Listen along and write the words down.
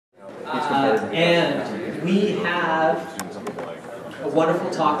And we have a wonderful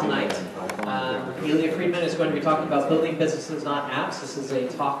talk tonight. Elia Freedman is going to be talking about building businesses, not apps. This is a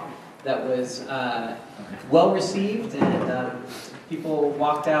talk that was well received, and people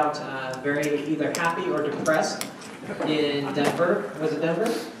walked out very either happy or depressed in Denver. Was it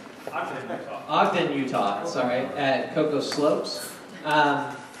Denver? Ogden, Utah. Sorry, at Cocoa Slopes.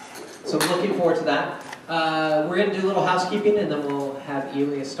 So I'm looking forward to that. We're going to do a little housekeeping, and then we'll have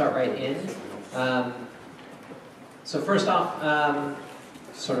Elia start right in. So first off,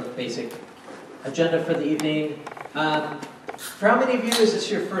 sort of basic agenda for the evening. For how many of you is this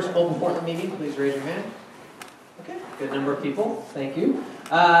your first Mobile Portland meeting? Please raise your hand. Okay, good number of people. Thank you.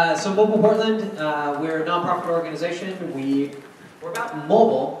 So Mobile Portland, we're a nonprofit organization. We're about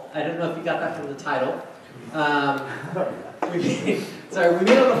mobile. I don't know if you got that from the title. We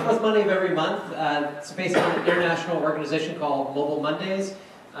meet on the fourth Monday of every month. It's based on an international organization called Mobile Mondays.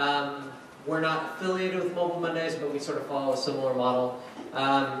 We're not affiliated with Mobile Mondays, but we sort of follow a similar model.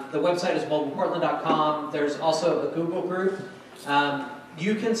 The website is mobileportland.com. There's also a Google group.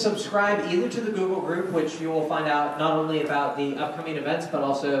 You can subscribe either to the Google group, which you will find out not only about the upcoming events, but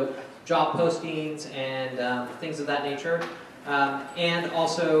also job postings and things of that nature. And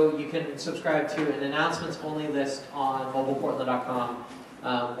also, you can subscribe to an announcements-only list on mobileportland.com,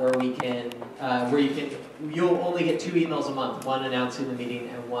 where you'll only get 2 emails a month: one announcing the meeting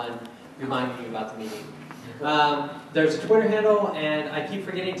and one reminding you about the meeting. There's a Twitter handle, and I keep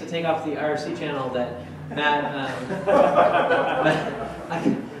forgetting to take off the IRC channel that Matt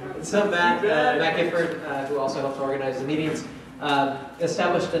Gifford, who also helps organize the meetings,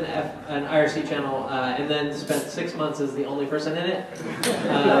 established an IRC channel and then spent 6 months as the only person in it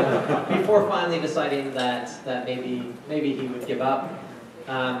before finally deciding that maybe he would give up.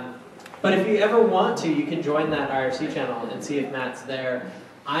 But if you ever want to, you can join that IRC channel and see if Matt's there.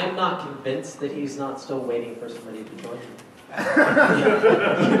 I'm not convinced that he's not still waiting for somebody to join him.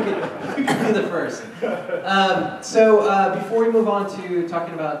 you can be the first. So before we move on to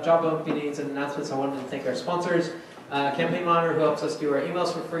talking about job openings and announcements, I wanted to thank our sponsors. Campaign Monitor, who helps us do our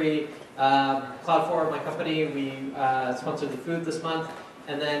emails for free. Cloud4, my company, we sponsored the food this month.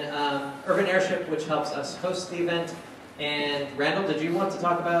 And then Urban Airship, which helps us host the event. And Randall, did you want to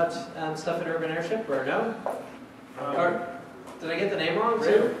talk about stuff at Urban Airship, or no? Or, did I get the name wrong,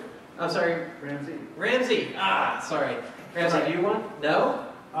 too? I'm sorry. Ramsey. Ramsey. Sorry. Ramsey, do you want? No?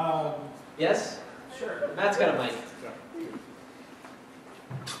 Yes? Sure. Matt's got a mic.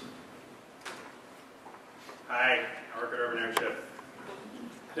 Hi, I work at Urban Airship.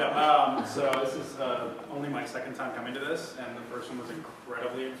 Yeah, so this is only my second time coming to this, and the first one was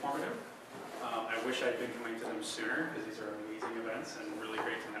incredibly informative. I wish I'd been coming to them sooner, because these are amazing events and really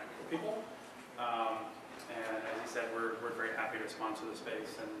great to network with people. And as you said, we're very happy to sponsor the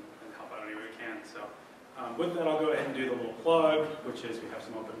space and help out any way we can. So with that, I'll go ahead and do the little plug, which is we have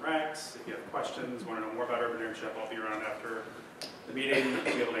some open recs. If you have questions, want to know more about Urban Airship, I'll be around after the meeting to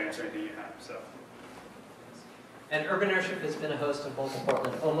be able to answer anything you have. So. And Urban Airship has been a host of Mobile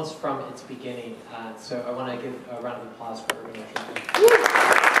Portland almost from its beginning. So I want to give a round of applause for Urban Airship.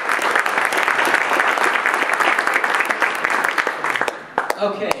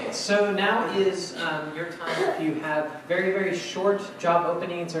 Okay, so now is your time. If you have very, very short job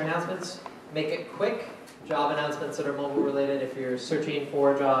openings or announcements, make it quick. Job announcements that are mobile related if you're searching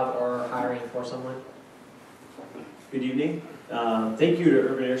for a job or hiring for someone. Good evening. Thank you to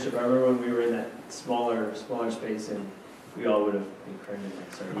Urban Airship. I remember when we were in that smaller space, and we all would have been crying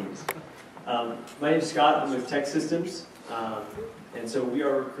like sardines. My name is Scott. I'm with Tech Systems, and so we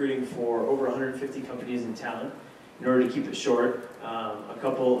are recruiting for over 150 companies in town. In order to keep it short, a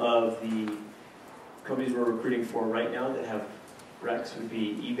couple of the companies we're recruiting for right now that have recs would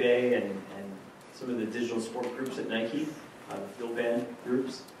be eBay and some of the digital sport groups at Nike, field band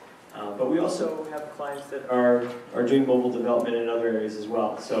groups. But we also have clients that are doing mobile development in other areas as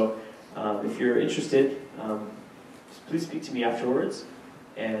well. So if you're interested, please speak to me afterwards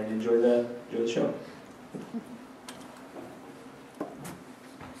and enjoy the show.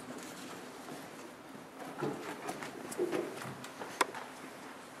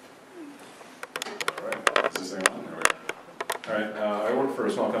 I work for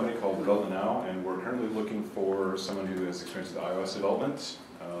a small company called Development Now, and we're currently looking for someone who has experience with iOS development,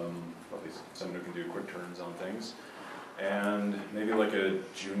 at least someone who can do quick turns on things, and maybe like a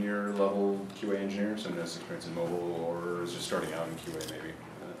junior level QA engineer, someone who has experience in mobile or is just starting out in QA maybe.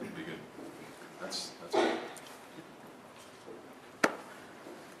 That would be good. That's it.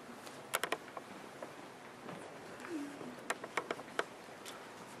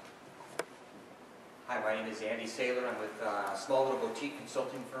 Hi, Hi, my name is Andy Saylor. I'm with a small little boutique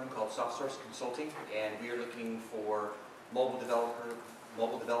consulting firm called Softsource Consulting, and we are looking for mobile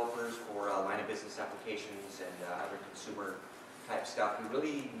developers for line of business applications and other consumer type stuff. We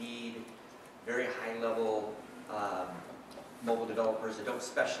really need very high level mobile developers that don't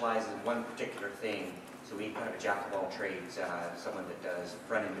specialize in one particular thing. So we need kind of a jack of all trades, someone that does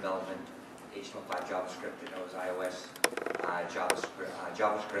front-end development, HTML5 JavaScript, that knows iOS,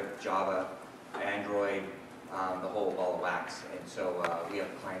 JavaScript, Java, Android, the whole ball of wax. And so we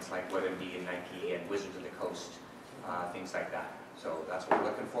have clients like WebMD and Nike and Wizards of the Coast, things like that. So that's what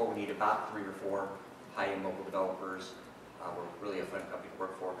we're looking for. We need about 3 or 4 high-end mobile developers. We're really a fun company to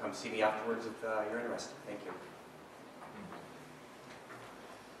work for. Come see me afterwards if you're interested. Thank you.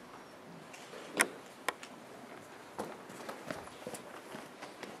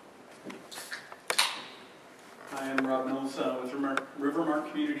 Hi, I'm Rob Mills with Rivermark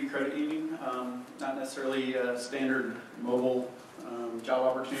Community Credit Union. Not necessarily a standard mobile job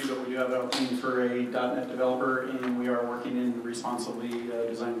opportunity, but we do have an opening for a .NET developer, and we are working in the responsibly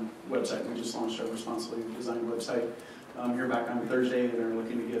designed website. We just launched our responsibly designed website here back on Thursday, and are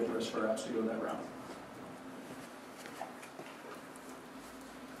looking to get the rest of our apps to go that route.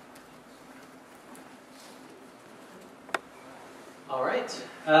 All right.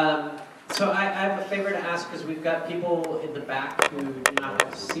 So I have a favor to ask because we've got people in the back who do not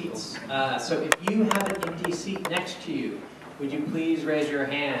have seats. So if you have an empty seat next to you, would you please raise your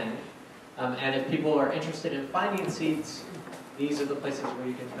hand? And if people are interested in finding seats, these are the places where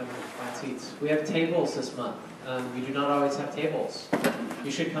you can come and find seats. We have tables this month. We do not always have tables.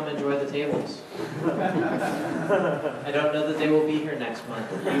 You should come enjoy the tables. I don't know that they will be here next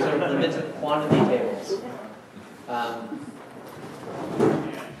month. These are limited quantity tables.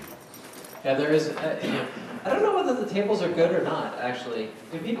 Yeah, there is. I don't know whether the tables are good or not, actually.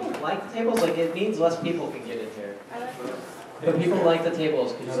 Do people like the tables? Like, it means less people can get in here. But people like the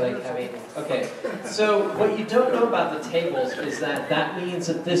tables because, like, having. Okay, so what you don't know about the tables is that that means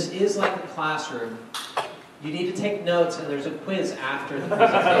that this is like a classroom. You need to take notes, and there's a quiz after the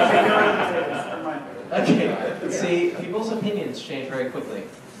presentation. Okay, see, people's opinions change very quickly.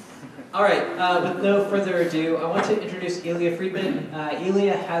 All right, with no further ado, I want to introduce Elia Freedman.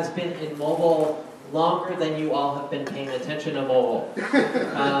 Elia has been in mobile longer than you all have been paying attention to mobile.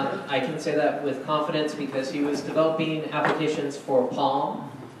 I can say that with confidence because he was developing applications for Palm,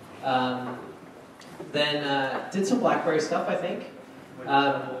 then did some BlackBerry stuff, I think.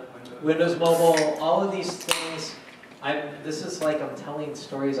 Windows Mobile, all of these things. This is like I'm telling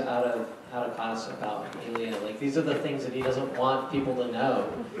stories out of class about Elia. Like, these are the things that he doesn't want people to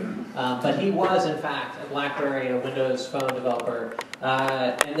know. But he was, in fact, a BlackBerry and a Windows Phone developer.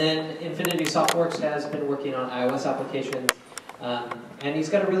 And then Infinity Softworks has been working on iOS applications. And he's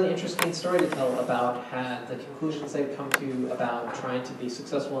got a really interesting story to tell about the conclusions they've come to about trying to be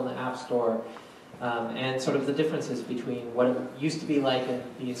successful in the App Store. And sort of the differences between what it used to be like and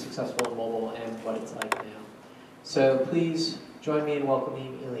being successful in mobile and what it's like now. So please join me in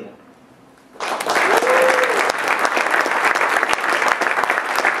welcoming Elia.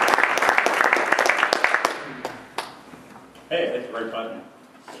 Hey, I hit the right button.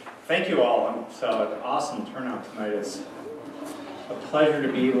 Thank you all. It's an awesome turnout tonight. It's a pleasure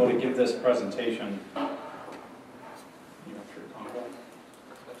to be able to give this presentation.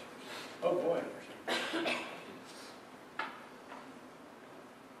 Oh boy.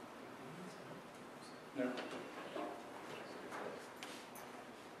 No.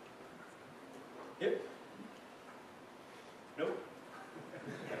 Yep. Nope.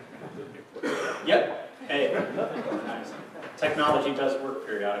 Yep. Hey. Nice. Technology does work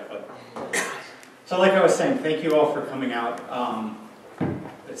periodically. So like I was saying, thank you all for coming out.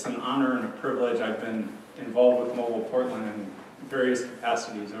 It's an honor and a privilege. I've been involved with Mobile Portland in various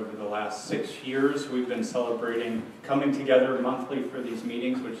capacities over the last 6 years. We've been celebrating coming together monthly for these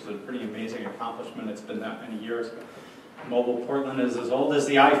meetings, which is a pretty amazing accomplishment. It's been that many years. Mobile Portland is as old as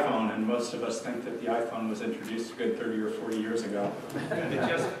the iPhone, and most of us think that the iPhone was introduced a good 30 or 40 years ago. It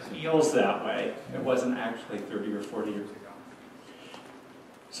just feels that way. It wasn't actually 30 or 40 years ago.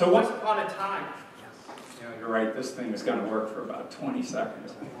 So once upon a time, you're right, this thing is going to work for about 20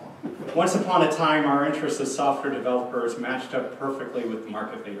 seconds. Once upon a time, our interests as software developers matched up perfectly with the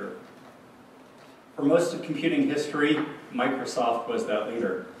market leader. For most of computing history, Microsoft was that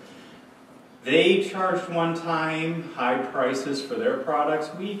leader. They charged one-time high prices for their products.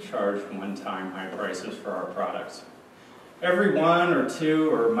 We charged one-time high prices for our products. Every 1 or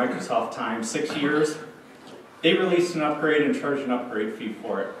 2 or Microsoft time, 6 years, they released an upgrade and charged an upgrade fee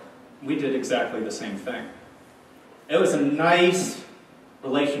for it. We did exactly the same thing. It was a nice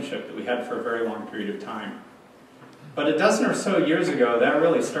relationship that we had for a very long period of time. But a dozen or so years ago, that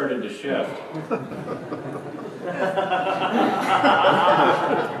really started to shift.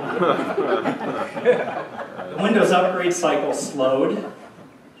 The Windows upgrade cycle slowed.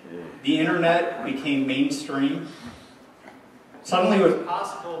 The internet became mainstream. Suddenly it was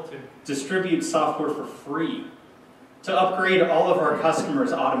possible to distribute software for free, to upgrade all of our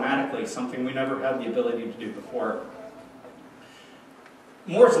customers automatically, something we never had the ability to do before.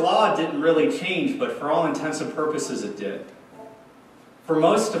 Moore's Law didn't really change, but for all intents and purposes it did. For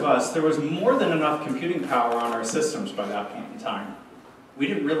most of us, there was more than enough computing power on our systems by that point in time. We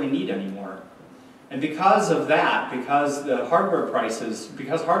didn't really need any more. And because of that, because hardware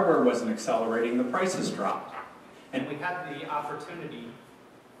wasn't accelerating, the prices dropped. And we had the opportunity,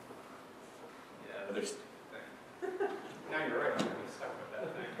 now you're right, I'm going to be stuck with that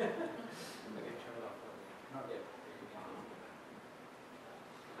thing.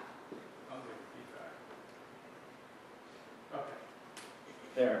 Okay.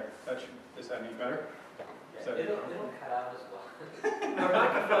 There. Is that any better? Yeah, it'll cut out as well. Our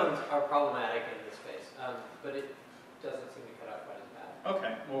microphones are problematic in this space, but it doesn't seem to cut out quite as bad.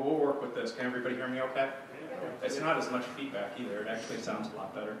 Okay. Well, we'll work with this. Can everybody hear me okay? It's not as much feedback either. It actually sounds a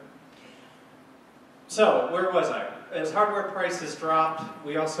lot better. So, where was I? As hardware prices dropped,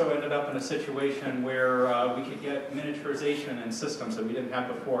 we also ended up in a situation where we could get miniaturization in systems that we didn't have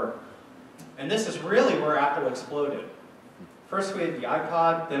before. And this is really where Apple exploded. First we had the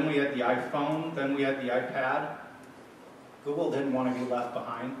iPod, then we had the iPhone, then we had the iPad. Google didn't want to be left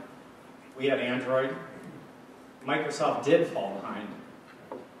behind. We had Android. Microsoft did fall behind.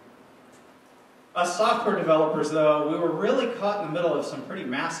 Us software developers, though, we were really caught in the middle of some pretty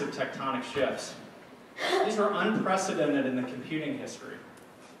massive tectonic shifts. These were unprecedented in the computing history.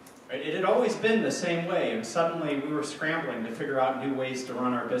 Right? It had always been the same way, and suddenly we were scrambling to figure out new ways to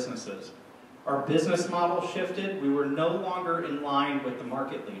run our businesses. Our business model shifted. We were no longer in line with the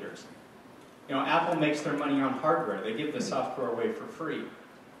market leaders. You know, Apple makes their money on hardware. They give the software away for free.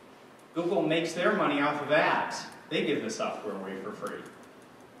 Google makes their money off of ads. They give the software away for free.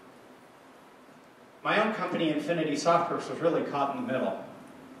 My own company, Infinity Softworks, was really caught in the middle.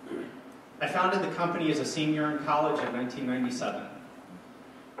 I founded the company as a senior in college in 1997.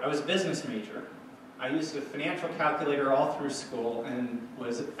 I was a business major. I used a financial calculator all through school and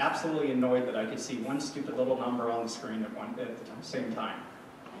was absolutely annoyed that I could see one stupid little number on the screen at the same time.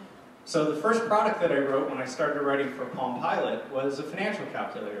 So the first product that I wrote when I started writing for PalmPilot was a financial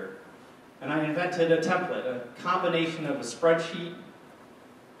calculator. And I invented a template, a combination of a spreadsheet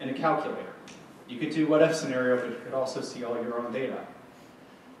and a calculator. You could do what-if scenario, but you could also see all your own data.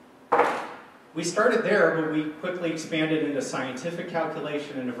 We started there, but we quickly expanded into scientific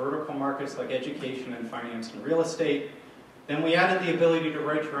calculation into vertical markets like education and finance and real estate. Then we added the ability to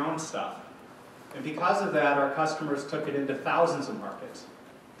write your own stuff. And because of that, our customers took it into thousands of markets.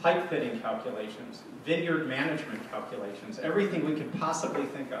 Pipe fitting calculations, vineyard management calculations, everything we could possibly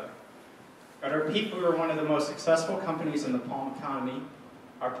think of. At our peak, we were one of the most successful companies in the Palm economy.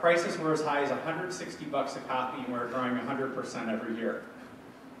 Our prices were as high as $160 a copy, and we were growing 100% every year.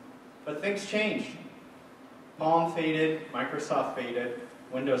 But things changed. Palm faded, Microsoft faded,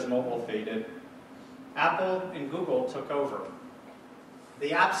 Windows Mobile faded. Apple and Google took over.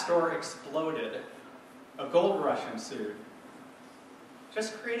 The App Store exploded. A gold rush ensued.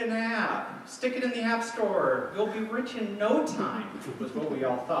 Just create an app, stick it in the App Store, you'll be rich in no time, was what we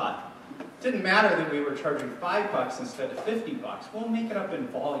all thought. It didn't matter that we were charging $5 instead of $50. We'll make it up in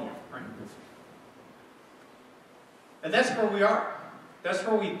volume, right? And that's where we are. That's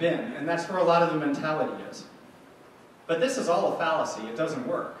where we've been, and that's where a lot of the mentality is. But this is all a fallacy. It doesn't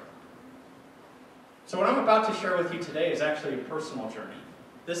work. So what I'm about to share with you today is actually a personal journey.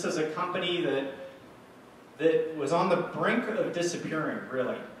 This is a company that was on the brink of disappearing,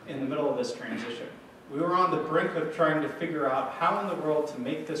 really, in the middle of this transition. We were on the brink of trying to figure out how in the world to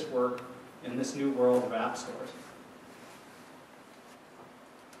make this work in this new world of app stores.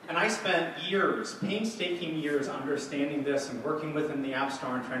 And I spent years, painstaking years, understanding this and working within the App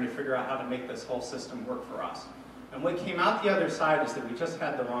Store and trying to figure out how to make this whole system work for us. And what came out the other side is that we just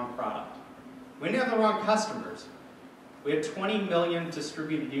had the wrong product. We didn't have the wrong customers. We had 20 million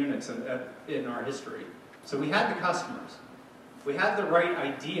distributed units in our history. So we had the customers. We had the right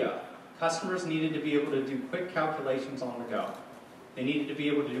idea. Customers needed to be able to do quick calculations on the go. They needed to be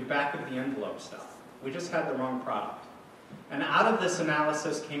able to do back-of-the-envelope stuff. We just had the wrong product. And out of this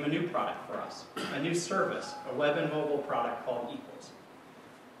analysis came a new product for us, a new service, a web and mobile product called Equals.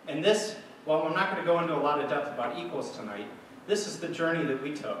 And this, well, I'm not going to go into a lot of depth about Equals tonight, This is the journey that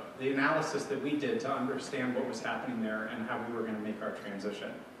we took, the analysis that we did to understand what was happening there and how we were going to make our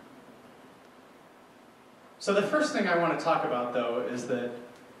transition. So the first thing I want to talk about, though, is that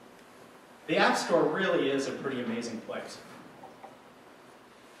the App Store really is a pretty amazing place.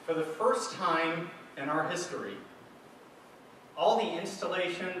 For the first time in our history, all the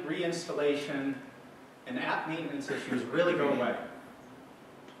installation, reinstallation, and app maintenance issues really go away.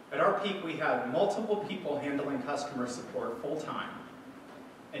 At our peak, we had multiple people handling customer support full time.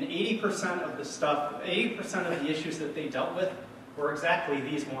 And 80% of the stuff, 80% of the issues that they dealt with were exactly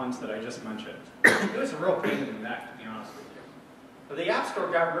these ones that I just mentioned. It was a real pain in the neck, to be honest with you. But the App Store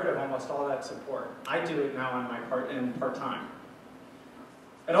got rid of almost all that support. I do it now on my part-time.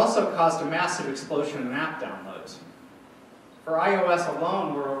 It also caused a massive explosion in app downloads. For iOS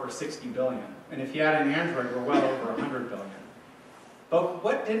alone, we're over 60 billion. And if you add in Android, we're well over 100 billion. But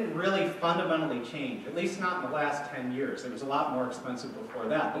what didn't really fundamentally change, at least not in the last 10 years, it was a lot more expensive before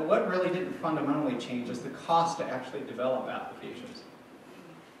that, but what really didn't fundamentally change is the cost to actually develop applications.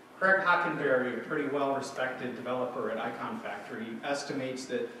 Craig Hockenberry, a pretty well-respected developer at Icon Factory, estimates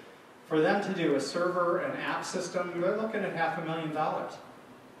that for them to do a server and app system, they're looking at $500,000.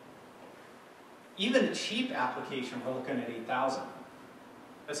 Even a cheap application, we're looking at $8,000.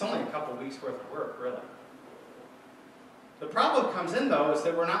 That's only a couple weeks worth of work, really. The problem comes in, though, is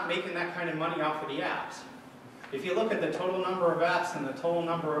that we're not making that kind of money off of the apps. If you look at the total number of apps and the total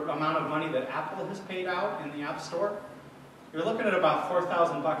amount of money that Apple has paid out in the App Store, you're looking at about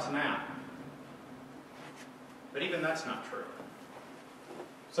 $4,000 an app. But even that's not true.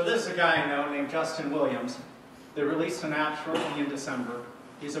 So this is a guy I know named Justin Williams that released an app shortly in December.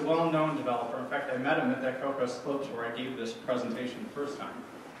 He's a well-known developer. In fact, I met him at that Cocoa Slopes where I gave this presentation the first time.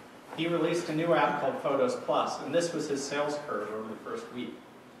 He released a new app called Photos Plus, and this was his sales curve over the first week.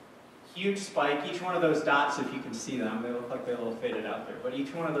 Huge spike. Each one of those dots, if you can see them, they look like they're a little faded out there, but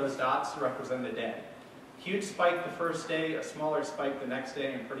each one of those dots represent a day. Huge spike the first day, a smaller spike the next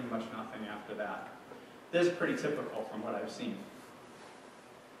day, and pretty much nothing after that. This is pretty typical from what I've seen.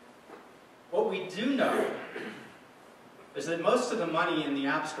 What we do know is that most of the money in the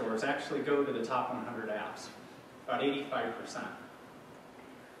app stores actually go to the top 100 apps, about 85%.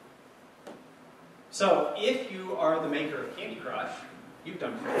 So if you are the maker of Candy Crush, you've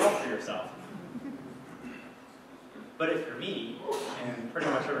done pretty well for yourself. But if you're me, and pretty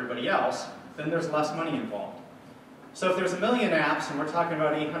much everybody else, then there's less money involved. So if there's 1 million apps, and we're talking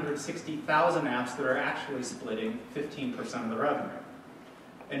about 860,000 apps that are actually splitting 15% of the revenue.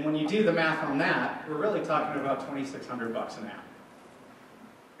 And when you do the math on that, we're really talking about $2,600 an app.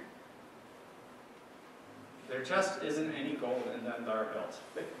 There just isn't any gold in them dar hills.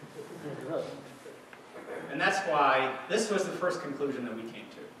 And that's why this was the first conclusion that we came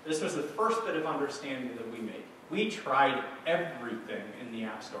to. This was the first bit of understanding that we made. We tried everything in the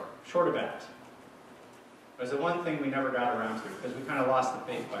App Store, short of apps. It was the one thing we never got around to, because we kind of lost the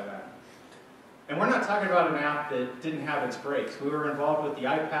faith by that. And we're not talking about an app that didn't have its breaks. We were involved with the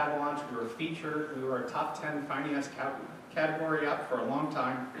iPad launch, we were featured, we were a top 10 finance category app for a long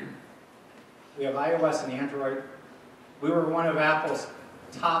time. We have iOS and Android. We were one of Apple's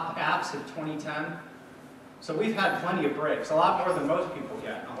top apps of 2010. So we've had plenty of breaks, a lot more than most people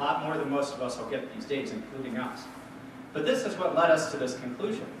get, a lot more than most of us will get these days, including us. But this is what led us to this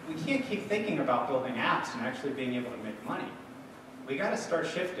conclusion. We can't keep thinking about building apps and actually being able to make money. We got to start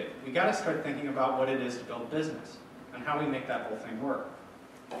shifting. We got to start thinking about what it is to build business and how we make that whole thing work.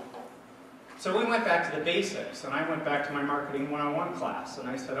 So we went back to the basics, and I went back to my Marketing 101 class, and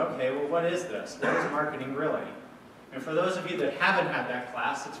I said, okay, well, what is this? What is marketing really? And for those of you that haven't had that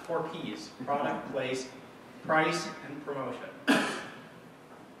class, it's 4 Ps: product, place, price, and promotion.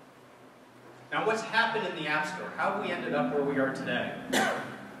 Now, what's happened in the App Store? How have we ended up where we are today?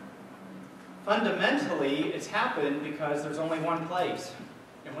 Fundamentally, it's happened because there's only one place.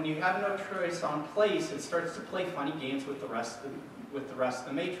 And when you have no choice on place, it starts to play funny games with the rest of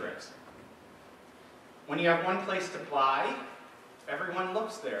the matrix. When you have one place to buy, everyone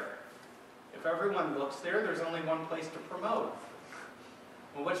looks there. If everyone looks there, there's only one place to promote.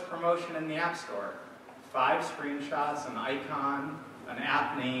 Well, what's promotion in the App Store? 5 screenshots, an icon, an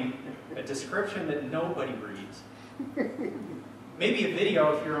app name, a description that nobody reads. Maybe a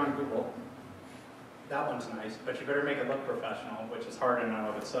video if you're on Google. That one's nice, but you better make it look professional, which is hard in and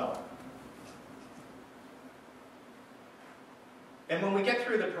of itself. And when we get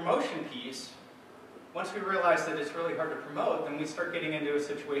through the promotion piece, once we realize that it's really hard to promote, then we start getting into a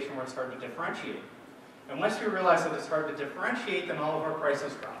situation where it's hard to differentiate. And once we realize that it's hard to differentiate, then all of our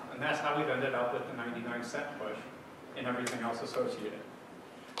prices drop. And that's how we've ended up with the 99-cent push and everything else associated.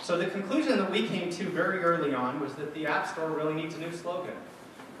 So So the conclusion that we came to very early on was that the App Store really needs a new slogan.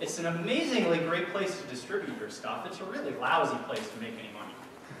 It's an amazingly great place to distribute your stuff. It's a really lousy place to make any money.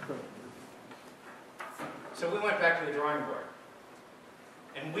 So we went back to the drawing board,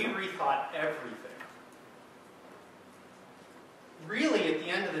 and we rethought everything. Really, at the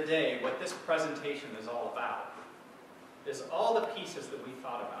end of the day, what this presentation is all about is all the pieces that we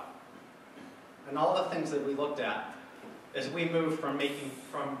thought about and all the things that we looked at as we moved from making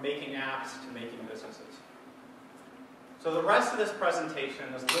apps to making businesses. So the rest of this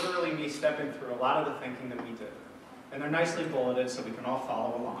presentation is literally me stepping through a lot of the thinking that we did. And they're nicely bulleted so we can all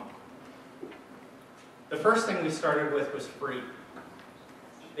follow along. The first thing we started with was free.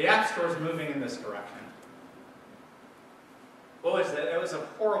 The App Store is moving in this direction. What was that? It was a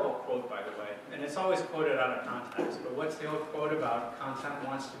horrible quote, by the way, and it's always quoted out of context. But what's the old quote about content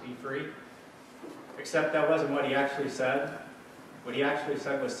wants to be free? Except that wasn't what he actually said. What he actually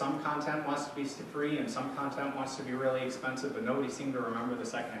said was some content wants to be free and some content wants to be really expensive, but nobody seemed to remember the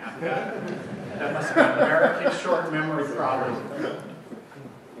second half of that. That must have been an American short memory problem.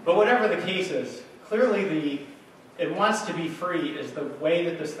 But whatever the case is, clearly it wants to be free is the way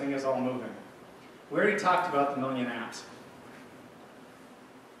that this thing is all moving. We already talked about the million apps.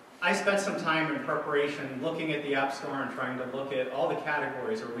 I spent some time in preparation looking at the App Store and trying to look at all the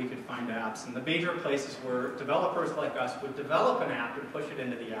categories where we could find apps, and the major places where developers like us would develop an app and push it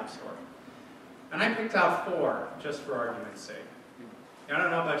into the App Store. And I picked out 4, just for argument's sake. I don't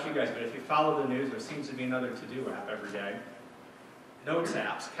know about you guys, but if you follow the news, there seems to be another to-do app every day. Notes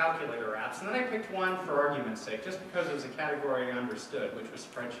apps, calculator apps, and then I picked one for argument's sake, just because it was a category I understood, which was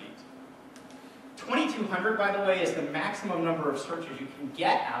spreadsheets. 2200, by the way, is the maximum number of searches you can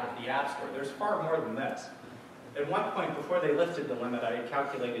get out of the App Store. There's far more than this. At one point, before they lifted the limit, I had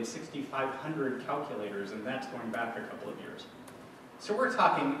calculated 6,500 calculators, and that's going back a couple of years. So we're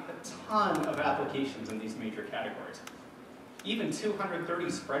talking a ton of applications in these major categories. Even 230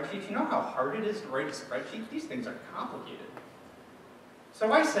 spreadsheets. You know how hard it is to write a spreadsheet? These things are complicated.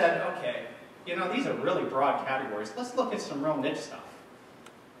 So I said, okay, you know, these are really broad categories. Let's look at some real niche stuff.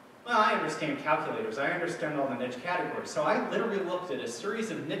 Well, I understand calculators. I understand all the niche categories. So I literally looked at a series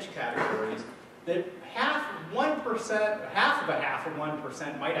of niche categories that half of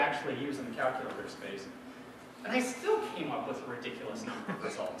 1% might actually use in the calculator space. And I still came up with a ridiculous number of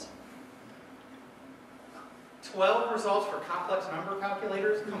results. 12 results for complex number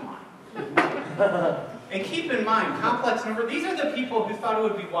calculators? Come on. And keep in mind, complex number, these are the people who thought it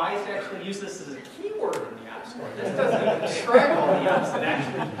would be wise to actually use this as a keyword in the App Store. This doesn't even describe all the apps that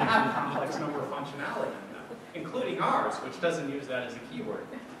actually have complex number functionality in them, including ours, which doesn't use that as a keyword.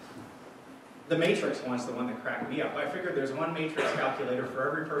 The matrix one's the one that cracked me up. I figured there's one matrix calculator for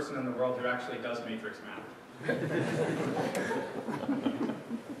every person in the world who actually does matrix math.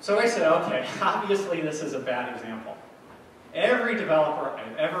 So I said, okay, obviously this is a bad example. Every developer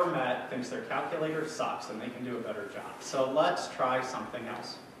I've ever met thinks their calculator sucks and they can do a better job. So let's try something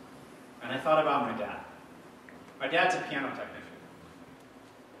else. And I thought about my dad. My dad's a piano technician.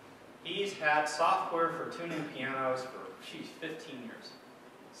 He's had software for tuning pianos for, 15 years.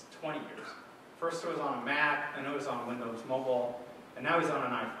 It's 20 years. First it was on a Mac, then it was on Windows Mobile, and now he's on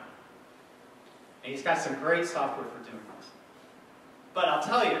an iPhone. And he's got some great software for doing this. But I'll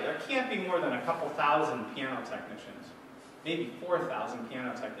tell you, there can't be more than a couple thousand piano technicians, maybe 4,000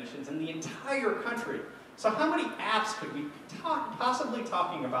 piano technicians in the entire country. So how many apps could we possibly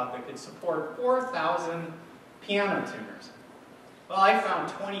talking about that could support 4,000 piano tuners? Well, I found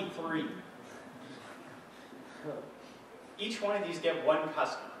 23. Each one of these get one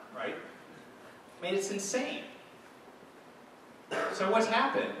customer, right? I mean, it's insane. So what's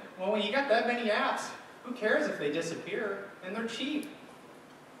happened? Well, when you got that many apps, who cares if they disappear? And they're cheap.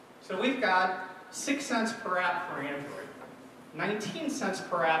 So we've got 6 cents per app for Android, 19 cents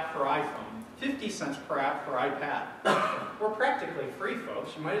per app for iPhone, 50 cents per app for iPad. We're practically free,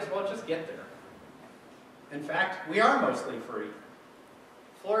 folks. You might as well just get there. In fact, we are mostly free.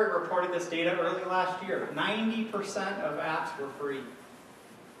 Flory reported this data early last year. 90% of apps were free.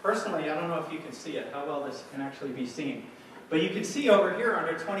 Personally, I don't know if you can see it, how well this can actually be seen. But you can see over here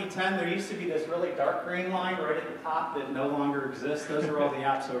under 2010, there used to be this really dark green line right at the top that no longer exists. Those are all the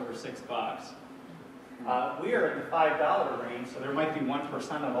apps over $6. We are in the $5 range, so there might be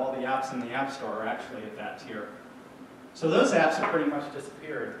 1% of all the apps in the App Store are actually at that tier. So those apps have pretty much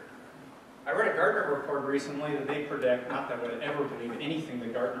disappeared. I read a Gartner report recently that they predict, not that I would ever believe anything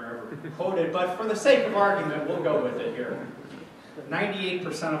that Gartner ever quoted, but for the sake of argument, we'll go with it here.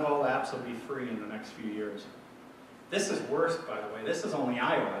 98% of all apps will be free in the next few years. This is worse, by the way. This is only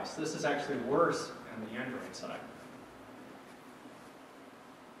iOS. This is actually worse on the Android side.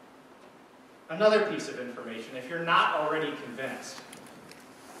 Another piece of information, if you're not already convinced,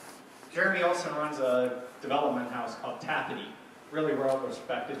 Jeremy Olson runs a development house called Tappity, really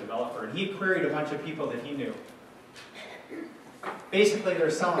well-respected developer, and he queried a bunch of people that he knew. Basically,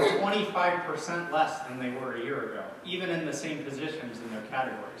 they're selling 25% less than they were a year ago, even in the same positions in their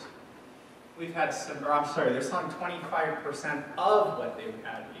categories. We've had some, or I'm sorry, they're selling 25% of what they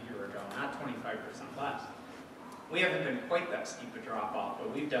had a year ago, not 25% less. We haven't been quite that steep a drop off,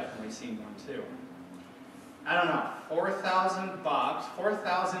 but we've definitely seen one too. I don't know, $4,000,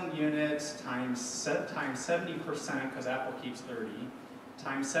 4,000 units times 70%, because Apple keeps 30,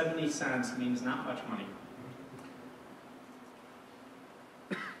 times 70 cents means not much money.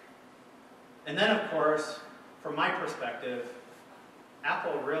 And then, of course, from my perspective,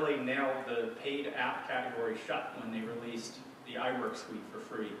 Apple really nailed the paid app category shut when they released the iWork suite for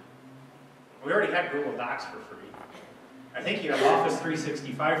free. We already had Google Docs for free. I think you have Office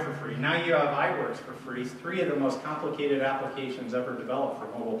 365 for free. Now you have iWorks for free. 3 of the most complicated applications ever developed for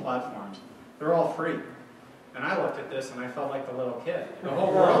mobile platforms. They're all free. And I looked at this and I felt like the little kid. The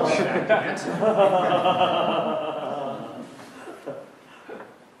whole world was stacked against me.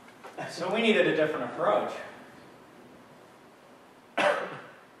 So we needed a different approach.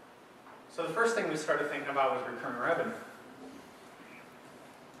 So the first thing we started thinking about was recurring revenue.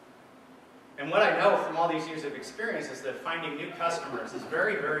 And what I know from all these years of experience is that finding new customers is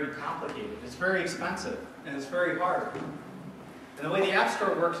very, very complicated. It's very expensive, and it's very hard. And the way the App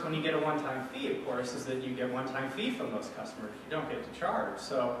Store works when you get a one-time fee, of course, is that you get a one-time fee from those customers. You don't get to charge.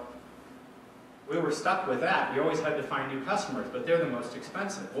 So we were stuck with that. We always had to find new customers, but they're the most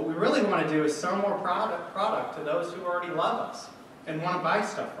expensive. What we really want to do is sell more product to those who already love us and want to buy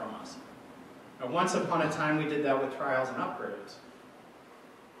stuff from us. Now, once upon a time, we did that with trials and upgrades.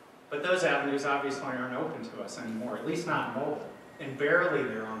 But those avenues obviously aren't open to us anymore, at least not mobile, and barely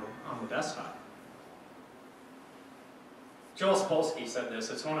they're on the desktop. Joel Spolsky said this.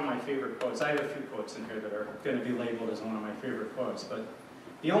 It's one of my favorite quotes. I have a few quotes in here that are going to be labeled as one of my favorite quotes. But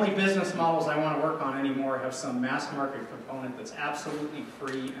the only business models I want to work on anymore have some mass market component that's absolutely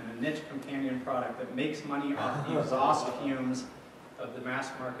free and a niche companion product that makes money off the exhaust fumes of the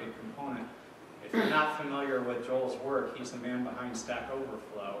mass market component. If you're not familiar with Joel's work, he's the man behind Stack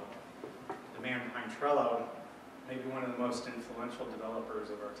Overflow, the man behind Trello, maybe one of the most influential developers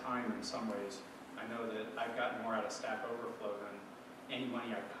of our time in some ways. I know that I've gotten more out of Stack Overflow than any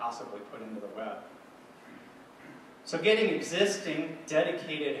money I possibly put into the web. So getting existing,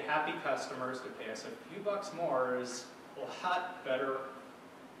 dedicated, happy customers to pay us a few bucks more is a lot better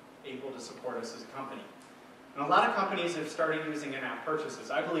able to support us as a company. And a lot of companies have started using in-app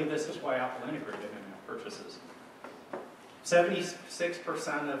purchases. I believe this is why Apple integrated in-app purchases.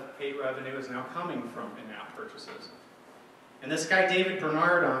 76% of paid revenue is now coming from in-app purchases. And this guy, David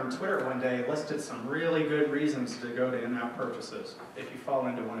Bernard, on Twitter one day listed some really good reasons to go to in-app purchases if you fall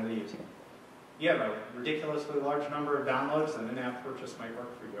into one of these. You have a ridiculously large number of downloads, and an in-app purchase might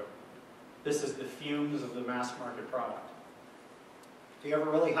work for you. This is the fumes of the mass market product. Do you have a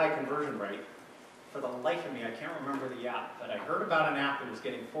really high conversion rate? For the life of me, I can't remember the app, but I heard about an app that was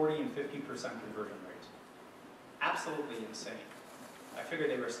getting 40 and 50% conversion rates. Absolutely insane. I figured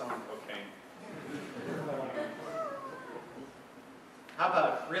they were selling cocaine. How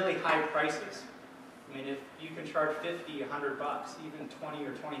about really high prices? I mean, if you can charge 50, 100 bucks, even 20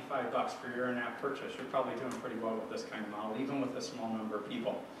 or 25 bucks for your in-app purchase, you're probably doing pretty well with this kind of model, even with a small number of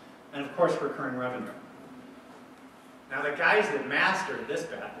people. And of course, recurring revenue. Now, the guys that mastered this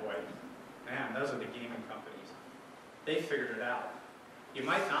bad boy, man, those are the gaming companies. They figured it out. You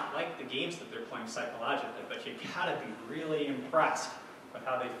might not like the games that they're playing psychologically, but you gotta be really impressed with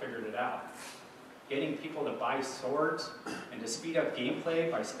how they figured it out. Getting people to buy swords and to speed up gameplay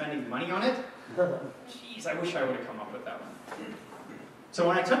by spending money on it? Jeez, I wish I would have come up with that one. So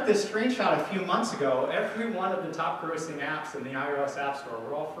when I took this screenshot a few months ago, every one of the top grossing apps in the iOS App Store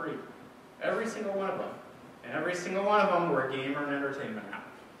were all free. Every single one of them. And every single one of them were a game or an entertainment app.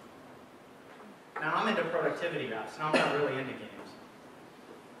 Now, I'm into productivity apps, and I'm not really into games.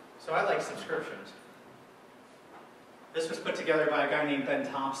 So I like subscriptions. This was put together by a guy named Ben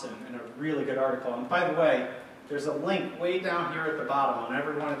Thompson in a really good article. And by the way, there's a link way down here at the bottom on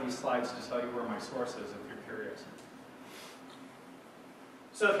every one of these slides to tell you where my source is if you're curious.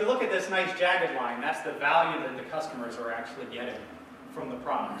 So if you look at this nice jagged line, that's the value that the customers are actually getting from the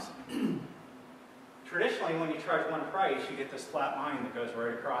products. Traditionally, when you charge one price, you get this flat line that goes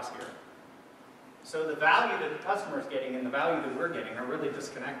right across here. So the value that the customer is getting and the value that we're getting are really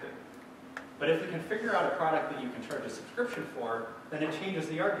disconnected. But if we can figure out a product that you can charge a subscription for, then it changes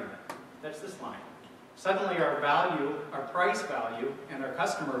the argument. That's this line. suddenly our value, our price value, and our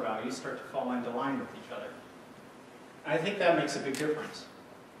customer value start to fall into line with each other. And I think that makes a big difference.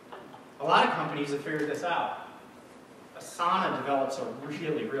 A lot of companies have figured this out. Asana develops a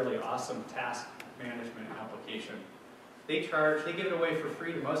really, really awesome task management application. They give it away for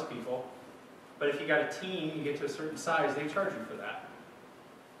free to most people, but if you got a team, you get to a certain size, they charge you for that.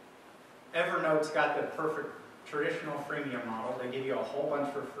 Evernote's got the perfect traditional freemium model. They give you a whole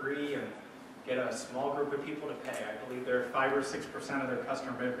bunch for free and get a small group of people to pay. I believe they're 5 or 6% of their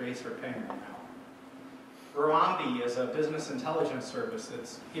customer base are paying right now. Rawambi is a business intelligence service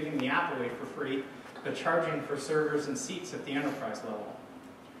that's giving the app away for free, but charging for servers and seats at the enterprise level.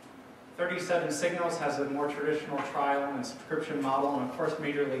 37 Signals has a more traditional trial and subscription model, and of course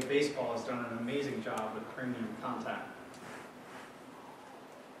Major League Baseball has done an amazing job with premium content.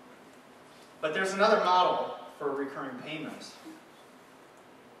 But there's another model for recurring payments,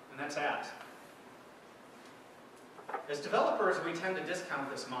 and that's ads. As developers, we tend to discount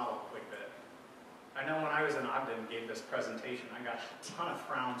this model quite a bit. I know when I was in Ogden and gave this presentation, I got a ton of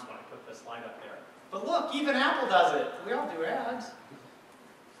frowns when I put this slide up there. But look, even Apple does it. We all do ads.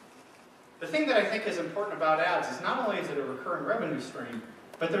 The thing that I think is important about ads is not only is it a recurring revenue stream,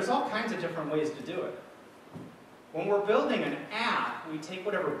 but there's all kinds of different ways to do it. When we're building an app, we take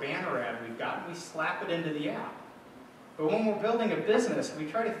whatever banner ad we've got and we slap it into the app. But when we're building a business, we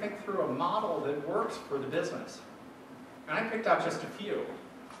try to think through a model that works for the business. And I picked out just a few.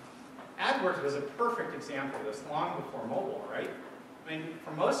 AdWords was a perfect example of this long before mobile, right? I mean,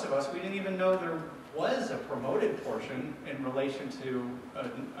 for most of us, we didn't even know there was a promoted portion in relation to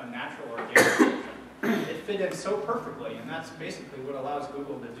a natural organic portion. It fit in so perfectly, and that's basically what allows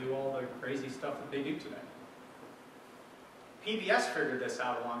Google to do all the crazy stuff that they do today. PBS figured this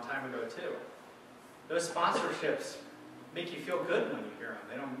out a long time ago, too. Those sponsorships make you feel good when you hear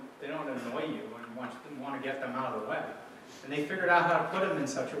them. They don't annoy you and want to get them out of the way. And they figured out how to put them in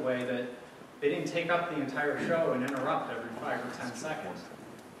such a way that they didn't take up the entire show and interrupt every 5 or 10 seconds.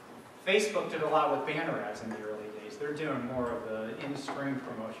 Facebook did a lot with banner ads in the early days. They're doing more of the in-stream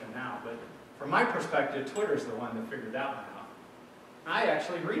promotion now. But from my perspective, Twitter's the one that figured that one out. And I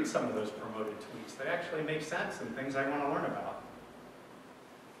actually read some of those promoted tweets. They actually make sense and things I want to learn about.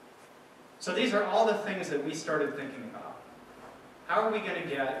 So these are all the things that we started thinking about. How are we going to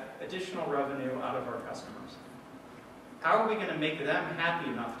get additional revenue out of our customers? How are we going to make them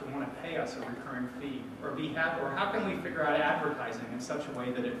happy enough to want to pay us a recurring fee? Or how can we figure out advertising in such a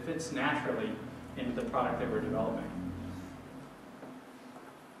way that it fits naturally into the product that we're developing?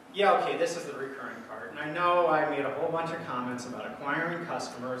 Yeah, okay, this is the recurring part. And I know I made a whole bunch of comments about acquiring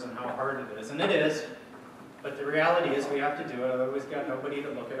customers and how hard it is. And it is. But the reality is we have to do it, otherwise we've got nobody to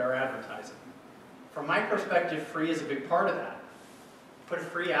look at our advertising. From my perspective, free is a big part of that. Put a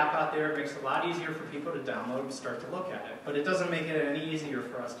free app out there, it makes it a lot easier for people to download and start to look at it. But it doesn't make it any easier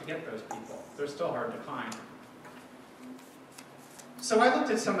for us to get those people. They're still hard to find. So I looked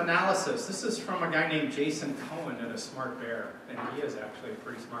at some analysis. This is from a guy named Jason Cohen at a Smart Bear, and he is actually a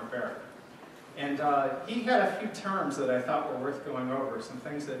pretty smart bear. And he had a few terms that I thought were worth going over, some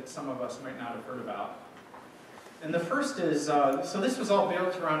things that some of us might not have heard about. And the first is, so this was all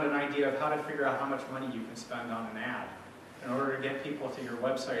built around an idea of how to figure out how much money you can spend on an ad in order to get people to your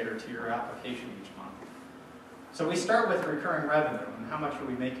website or to your application each month. So we start with recurring revenue, and how much are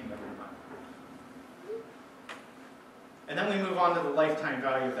we making every month? And then we move on to the lifetime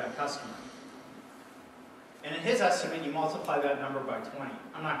value of that customer. And in his estimate, you multiply that number by 20.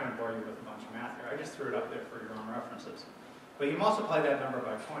 I'm not going to bore you with a bunch of math here. I just threw it up there for your own references. But you multiply that number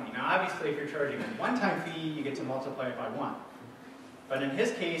by 20. Now, obviously, if you're charging a one-time fee, you get to multiply it by 1. But in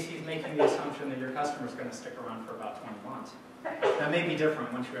his case, he's making the assumption that your customer is going to stick around for about 20 months. That may be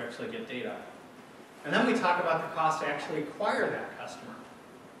different once you actually get data. And then we talk about the cost to actually acquire that customer.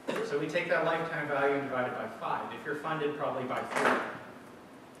 So we take that lifetime value and divide it by 5. If you're funded, probably by 3.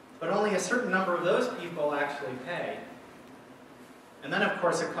 But only a certain number of those people actually pay. And then, of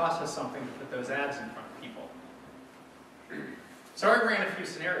course, it costs us something to put those ads in front of people. So I ran a few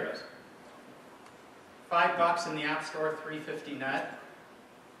scenarios. $5 in the App Store, $3.50 net.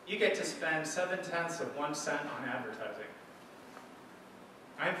 You get to spend 0.7 of 1 cent on advertising.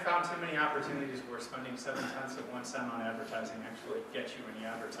 I haven't found too many opportunities where spending 0.7 of 1 cent on advertising actually gets you any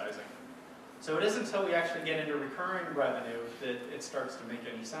advertising. So it isn't until we actually get into recurring revenue that it starts to make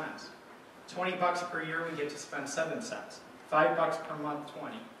any sense. $20 per year, we get to spend 7 cents. $5 per month,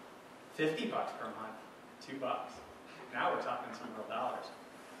 20. $50 per month, $2. Now we're talking some real dollars.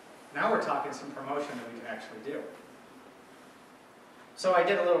 Now we're talking some promotion that we can actually do. So I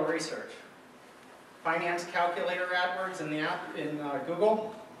did a little research. Finance calculator AdWords in the app in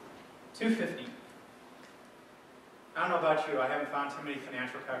Google, $2.50. I don't know about you, I haven't found too many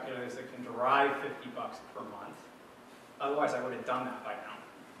financial calculators that can derive $50 per month. Otherwise, I would have done that by now.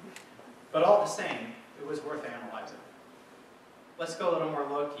 But all the same, it was worth analyzing. Let's go a little more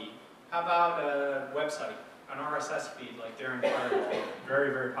low-key. How about a website, an RSS feed like Darren Firewall,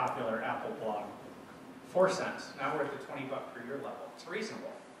 very, very popular Apple blog. 4 cents, now we're at the $20 per year level. It's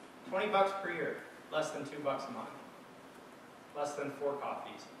reasonable. $20 per year, less than $2 a month, less than 4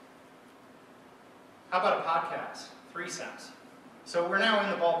 coffees. How about a podcast? 3 cents. So we're now in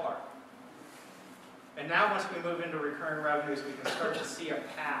the ballpark. And now once we move into recurring revenues, we can start to see a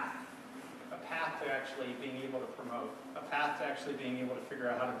path to actually being able to promote, a path to actually being able to figure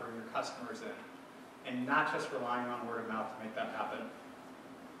out how to bring your customers in, and not just relying on word of mouth to make that happen.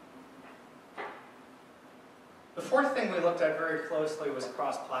 The fourth thing we looked at very closely was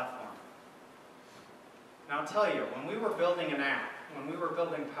cross-platform. Now I'll tell you, when we were building an app, when we were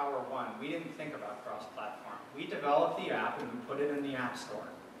building Power One, we didn't think about cross-platform. We developed the app and we put it in the App Store.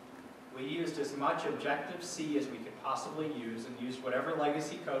 We used as much Objective-C as we could possibly use and used whatever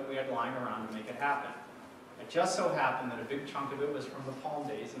legacy code we had lying around to make it happen. It just so happened that a big chunk of it was from the Palm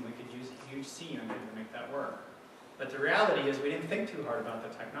days and we could use a huge C engine to make that work. But the reality is we didn't think too hard about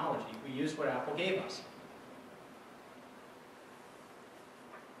the technology. We used what Apple gave us.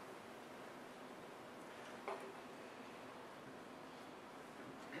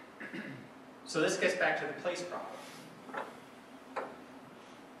 So this gets back to the place problem.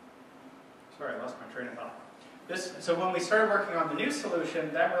 Sorry, I lost my train of thought. So when we started working on the new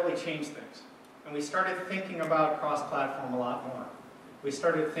solution, that really changed things. And we started thinking about cross-platform a lot more. We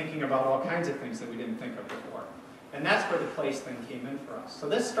started thinking about all kinds of things that we didn't think of before. And that's where the place thing came in for us. So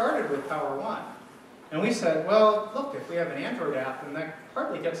this started with Power One. And we said, well, look, if we have an Android app, then that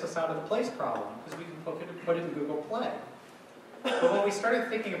partly gets us out of the place problem, because we can put it in Google Play. But when we started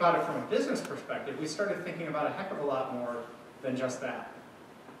thinking about it from a business perspective, we started thinking about a heck of a lot more than just that.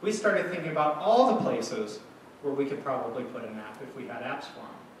 We started thinking about all the places where we could probably put an app if we had apps for them.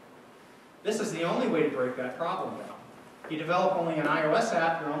 This is the only way to break that problem down. You develop only an iOS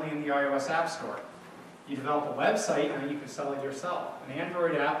app, you're only in the iOS App Store. You develop a website, and you can sell it yourself. An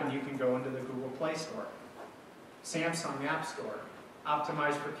Android app, and you can go into the Google Play Store. Samsung App Store.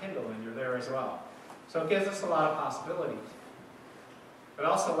 Optimized for Kindle, and you're there as well. So it gives us a lot of possibilities. It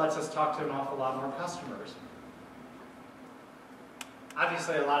also lets us talk to an awful lot more customers.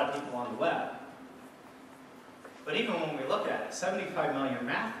 Obviously, a lot of people on the web. But even when we look at it, 75 million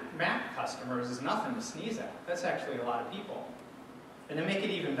Mac customers is nothing to sneeze at. That's actually a lot of people. And to make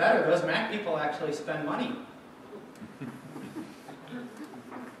it even better, those Mac people actually spend money.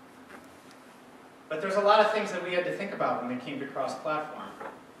 But there's a lot of things that we had to think about when it came to cross-platform.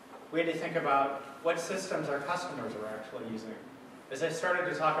 We had to think about what systems our customers are actually using. As I started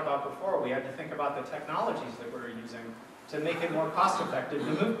to talk about before, we had to think about the technologies that we're using to make it more cost-effective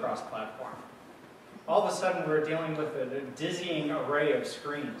to move cross-platform. All of a sudden, we're dealing with a dizzying array of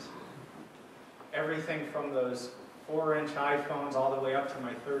screens. Everything from those 4-inch iPhones all the way up to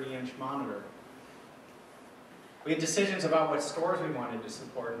my 30-inch monitor. We had decisions about what stores we wanted to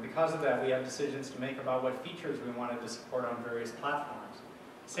support, and because of that, we had decisions to make about what features we wanted to support on various platforms.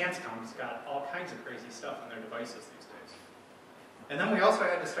 Samsung's got all kinds of crazy stuff on their devices these days. And then we also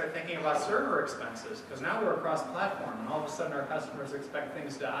had to start thinking about server expenses, because now we're across platform, and all of a sudden our customers expect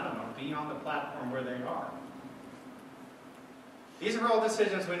things to, I don't know, be on the platform where they are. These are all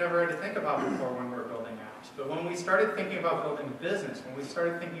decisions we never had to think about before when we were building apps. But when we started thinking about building a business, when we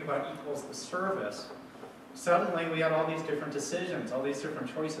started thinking about equals the service, suddenly we had all these different decisions, all these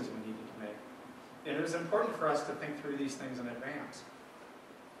different choices we needed to make. And it was important for us to think through these things in advance.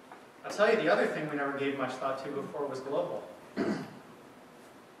 I'll tell you, the other thing we never gave much thought to before was global.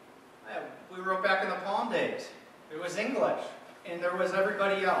 We wrote back in the Palm days. It was English, and there was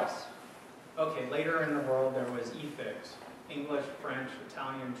everybody else. Okay, later in the world there was EFIGs. English, French,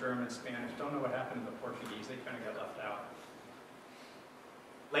 Italian, German, Spanish. Don't know what happened to the Portuguese. They kind of got left out.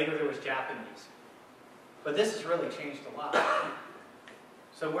 Later there was Japanese. But this has really changed a lot.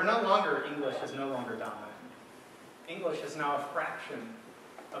 So we're no longer, English is no longer dominant. English is now a fraction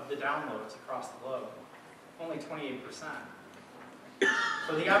of the downloads across the globe. Only 28%.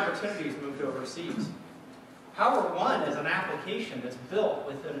 So the opportunities moved overseas. Power One is an application that's built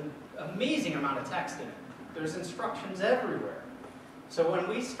with an amazing amount of text in it. There's instructions everywhere. So when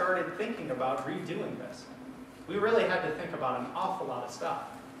we started thinking about redoing this, we really had to think about an awful lot of stuff.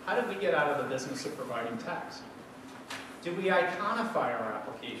 How did we get out of the business of providing text? Do we iconify our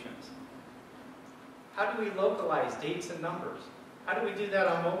applications? How do we localize dates and numbers? How do we do that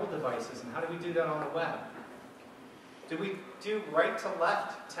on mobile devices, and how do we do that on the web? Do we do right to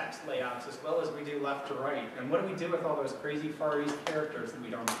left text layouts as well as we do left to right? And what do we do with all those crazy Far East characters that we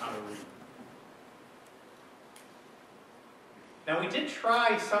don't know how to read? Now we did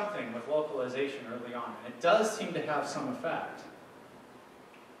try something with localization early on, and it does seem to have some effect.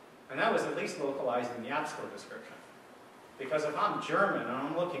 And that was at least localizing the App Store description. Because if I'm German and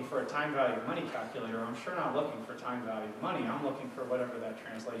I'm looking for a time value money calculator, I'm sure not looking for time value money, I'm looking for whatever that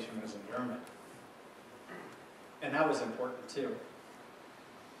translation is in German. And that was important too.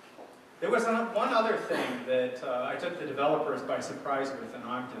 There was one other thing that I took the developers by surprise with in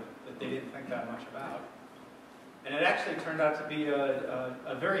Ogden that they didn't think that much about. And it actually turned out to be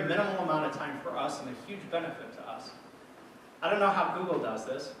a very minimal amount of time for us and a huge benefit to us. I don't know how Google does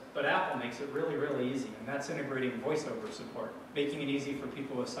this, but Apple makes it really, really easy, and that's integrating voiceover support, making it easy for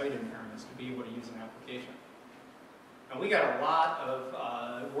people with sight impairments to be able to use an application. And we got a lot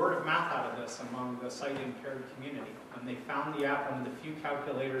of word of mouth out of this among the sight impaired community. When they found the app, one of the few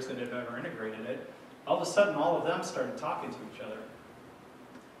calculators that had ever integrated it, all of a sudden all of them started talking to each other.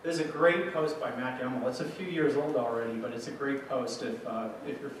 There's a great post by Matt Gemmell. It's a few years old already, but it's a great post if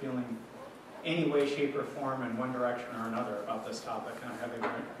you're feeling any way, shape, or form in one direction or another about this topic, and I highly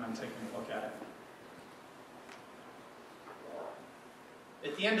recommend taking a look at it.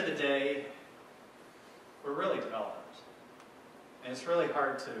 At the end of the day, we're really developers. And it's really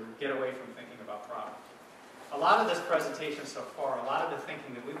hard to get away from thinking about product. A lot of this presentation so far, a lot of the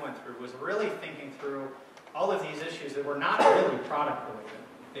thinking that we went through was really thinking through all of these issues that were not really product related.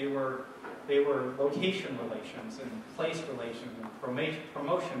 They were location relations and place relations and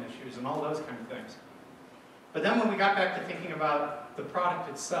promotion issues and all those kind of things. But then when we got back to thinking about the product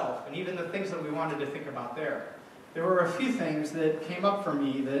itself and even the things that we wanted to think about there were a few things that came up for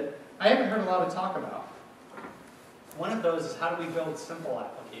me that I haven't heard a lot of talk about. One of those is how do we build simple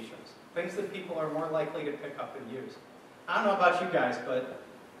applications, things that people are more likely to pick up and use. I don't know about you guys, but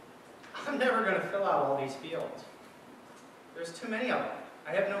I'm never going to fill out all these fields. There's too many of them.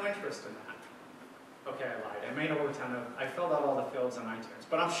 I have no interest in that. Okay, I lied. I made over 10 of them. I filled out all the fields in iTunes,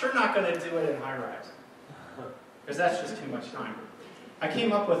 but I'm sure not going to do it in HiRise, because that's just too much time. I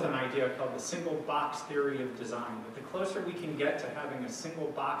came up with an idea called the single box theory of design, that the closer we can get to having a single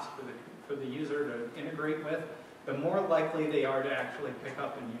box for the user to integrate with, the more likely they are to actually pick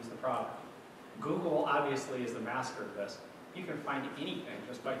up and use the product. Google obviously is the master of this. You can find anything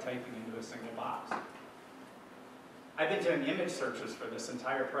just by typing into a single box. I've been doing image searches for this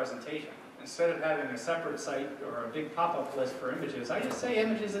entire presentation. Instead of having a separate site or a big pop-up list for images, I just say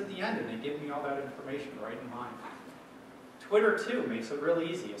images at the end and they give me all that information right in line. Twitter, too, makes it really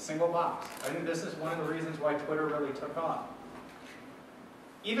easy, a single box. I think this is one of the reasons why Twitter really took off.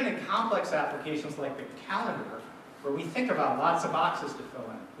 Even in complex applications like the calendar, where we think about lots of boxes to fill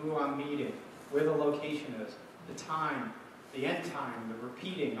in, who I'm meeting, where the location is, the time, the end time, the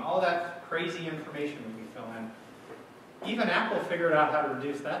repeating, all that crazy information that we fill in. Even Apple figured out how to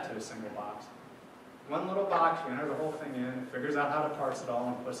reduce that to a single box. One little box, you enter the whole thing in, it figures out how to parse it all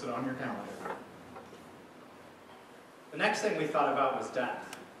and puts it on your calendar. The next thing we thought about was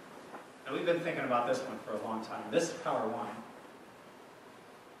depth. And we've been thinking about this one for a long time. This is Power Wine.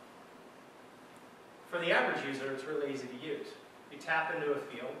 For the average user, it's really easy to use. You tap into a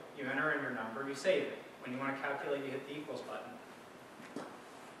field, you enter in your number, you save it. When you want to calculate, you hit the equals button.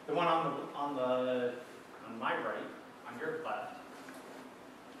 The one on my right, on your left,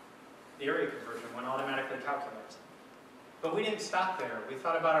 the area conversion one automatically calculates. But we didn't stop there. We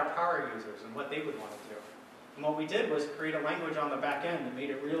thought about our power users and what they would want to do. And what we did was create a language on the back end that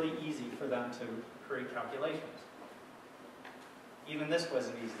made it really easy for them to create calculations. Even this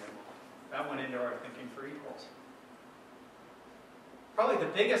wasn't easy anymore. That went into our thinking for equals. Probably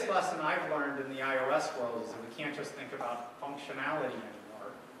the biggest lesson I've learned in the iOS world is that we can't just think about functionality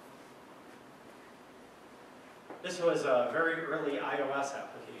anymore. This was a very early iOS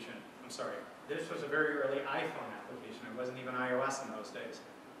application. I'm sorry, this was a very early iPhone application. It wasn't even iOS in those days.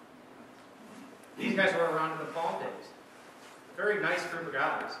 These guys were around in the Palm days. A very nice group of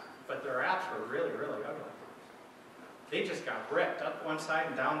guys, but their apps were really, really ugly. They just got ripped up one side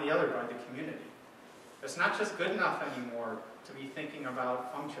and down the other by the community. It's not just good enough anymore to be thinking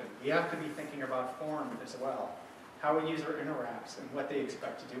about function. We have to be thinking about form as well. How a user interacts and what they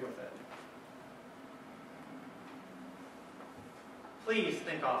expect to do with it. Please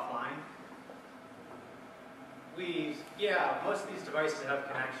think offline. Most of these devices have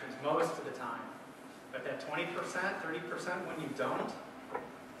connections most of the time. But that 20%, 30% when you don't,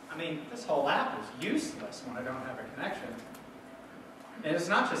 I mean, this whole app is useless when I don't have a connection. And it's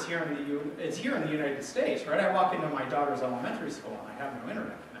not just here it's here in the United States, right? I walk into my daughter's elementary school and I have no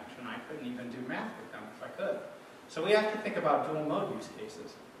internet connection. I couldn't even do math with them if I could. So we have to think about dual mode use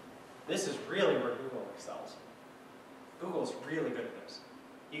cases. This is really where Google excels. Google's really good at this.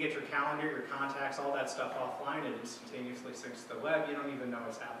 You get your calendar, your contacts, all that stuff offline, it instantaneously syncs to the web, you don't even know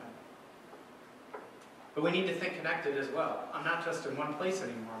what's happening. But we need to think connected as well. I'm not just in one place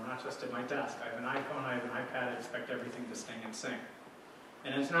anymore, I'm not just at my desk. I have an iPhone, I have an iPad, I expect everything to stay in sync.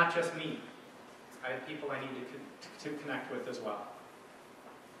 And it's not just me. I have people I need to connect with as well.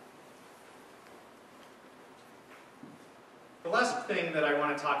 The last thing that I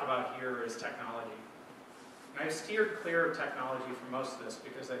want to talk about here is technology. I've steered clear of technology for most of this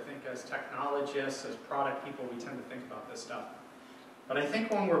because I think as technologists, as product people, we tend to think about this stuff. But I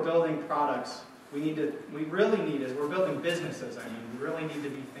think when we're building products, we really need, as we're building businesses, we really need to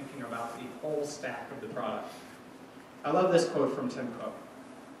be thinking about the whole stack of the product. I love this quote from Tim Cook.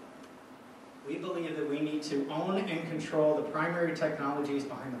 We believe that we need to own and control the primary technologies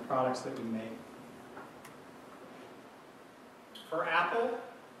behind the products that we make. For Apple,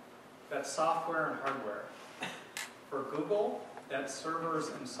 that's software and hardware. For Google, that's servers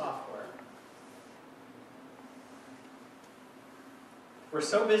and software. We're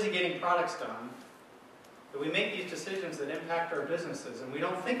so busy getting products done that we make these decisions that impact our businesses, and we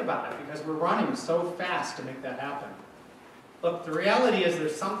don't think about it because we're running so fast to make that happen. Look, the reality is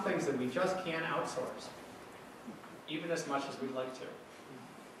there's some things that we just can't outsource, even as much as we'd like to.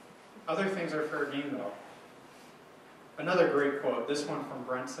 Other things are fair game, though. Another great quote, this one from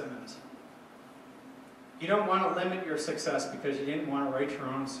Brent Simmons. You don't want to limit your success because you didn't want to write your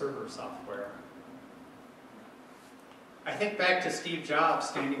own server software. I think back to Steve Jobs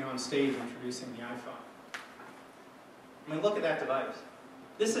standing on stage introducing the iPhone. I mean, look at that device.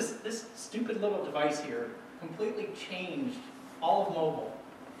 This stupid little device here completely changed all of mobile.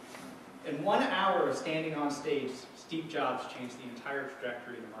 In 1 hour of standing on stage, Steve Jobs changed the entire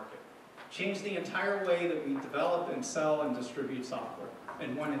trajectory of the market. Changed the entire way that we develop and sell and distribute software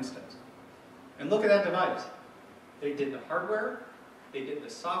in one instance. And look at that device. They did the hardware, they did the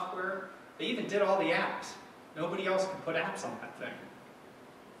software, they even did all the apps. Nobody else can put apps on that thing.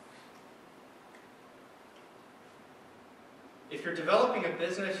 If you're developing a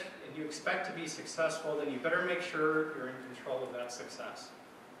business and you expect to be successful, then you better make sure you're in control of that success.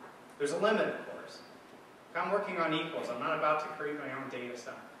 There's a limit, of course. If I'm working on equals, I'm not about to create my own data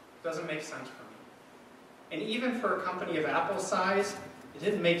center. It doesn't make sense for me. And even for a company of Apple's size, it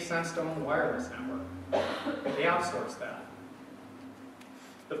didn't make sense to own the wireless network. They outsourced that.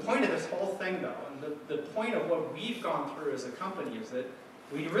 The point of this whole thing, though, and the point of what we've gone through as a company is that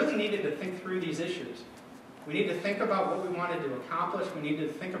we really needed to think through these issues. We need to think about what we wanted to accomplish. We need to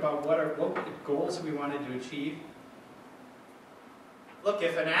think about what goals we wanted to achieve. Look,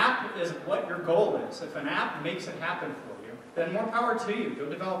 if an app is what your goal is, if an app makes it happen for you, then more power to you. Go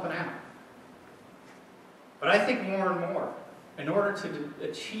develop an app. But I think more and more, in order to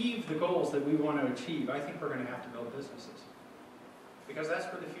achieve the goals that we want to achieve, I think we're going to have to build businesses. Because that's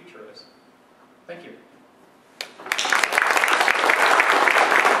where the future is. Thank you.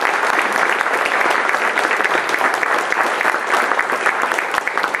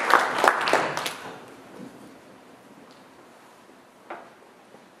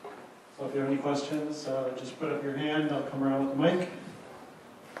 So if you have any questions, just put up your hand. I'll come around with the mic.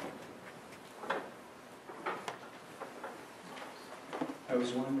 I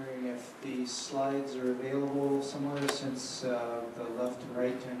was wondering if the slides are available somewhere since the left and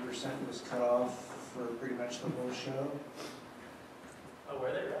right 10% was cut off for pretty much the whole show. Oh,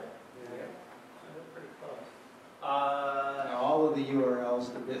 were they really? Yeah. They're pretty close. Now, all of the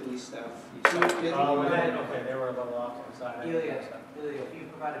URLs, the bit.ly stuff. You saw bit.ly. Oh, okay, they were a little off on the side. Elia, if you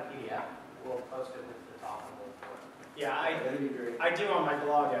provide a PDF, we'll post it with the top of the report. Yeah, That'd be great. I do on my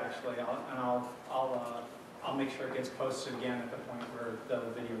blog actually, I'll make sure it gets posted again at the point where the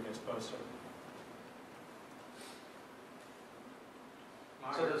video gets posted.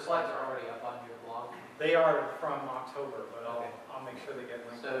 So the slides are already up on your blog? They are from October, but Okay. I'll make sure they get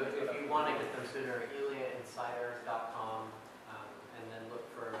linked. So if you want to get them sooner, eliainsider.com, and then look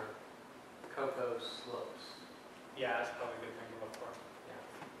for Cocoa Slopes. Yeah, that's probably a good thing to look for.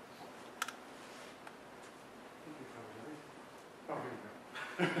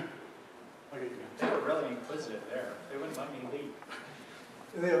 They were really inquisitive there. They wouldn't let me leave.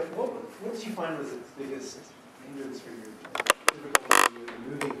 What did you find was its biggest hindrance for your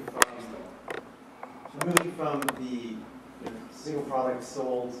moving from the single product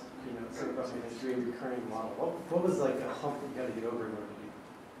sold, single customer history recurring model? What was like a hump that you got to get over in order to do?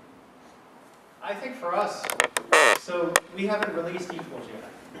 I think for us, so we haven't released equals yet.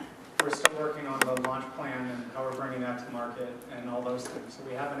 we're still working on the launch plan and how we're bringing that to market and all those things. So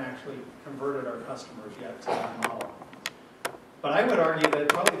we haven't actually converted our customers yet to that model. But I would argue that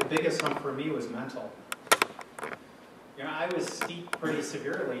probably the biggest hump for me was mental. You know, I was steeped pretty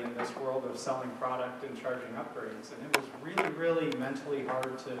severely in this world of selling product and charging upgrades, and it was really, really mentally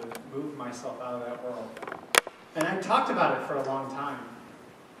hard to move myself out of that world. And I talked about it for a long time.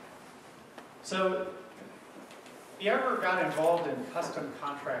 So, if you ever got involved in custom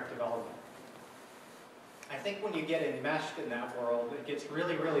contract development, I think when you get enmeshed in that world, it gets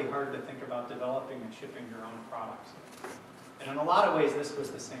really, really hard to think about developing and shipping your own products. And in a lot of ways, this was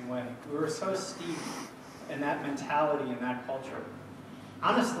the same way. We were so steeped in that mentality and that culture.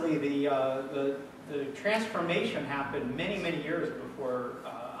 Honestly, the transformation happened many, many years before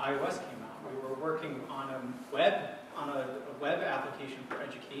iOS came out. We were working on a web application for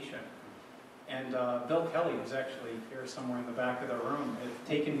education. And Bill Kelly is actually here somewhere in the back of the room, had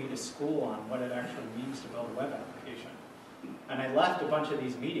taken me to school on what it actually means to build a web application. And I left a bunch of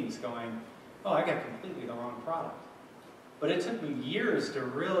these meetings going, oh, I got completely the wrong product. But it took me years to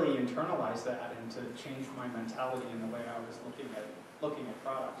really internalize that and to change my mentality in the way I was looking at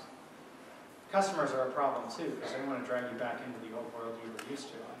products. Customers are a problem too, because they want to drag you back into the old world you were used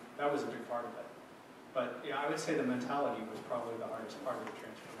to. That was a big part of it. But yeah, I would say the mentality was probably the hardest part of the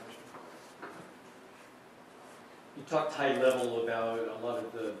transformation. You talked high level about a lot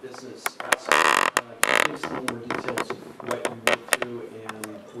of the business aspects. Can you give some more details of what you went through and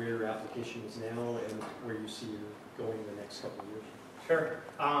where your application is now and where you see you going in the next couple of years? Sure.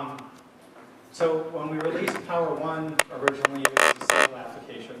 So when we released Power One, originally it was a single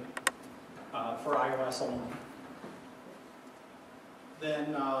application for iOS only.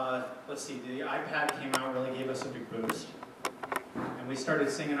 Then, let's see, the iPad came out and really gave us a big boost. And we started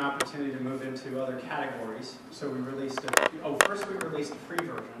seeing an opportunity to move into other categories. So we released first we released a free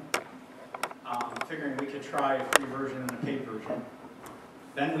version, figuring we could try a free version and a paid version.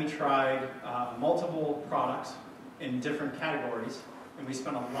 Then we tried multiple products in different categories, and we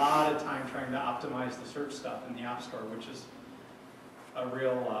spent a lot of time trying to optimize the search stuff in the App Store, which is a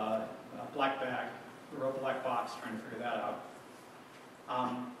real black bag, a real black box trying to figure that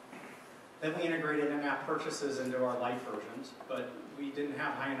out. Then we integrated in-app purchases into our light versions, but we didn't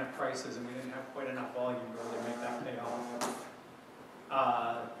have high enough prices and we didn't have quite enough volume to really make that pay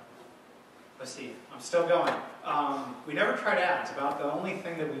off. Let's see, I'm still going. We never tried ads. About the only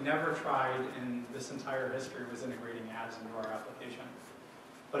thing that we never tried in this entire history was integrating ads into our application.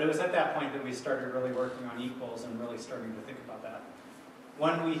 But it was at that point that we started really working on equals and really starting to think about that.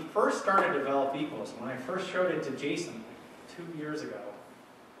 When we first started to develop equals, when I first showed it to Jason 2 years ago,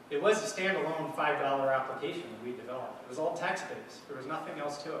 it was a standalone $5 application that we developed. It was all text-based. There was nothing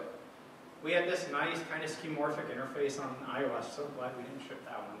else to it. We had this nice kind of schemorphic interface on iOS. So glad we didn't ship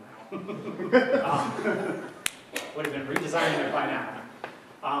that one now. Would have been redesigning it by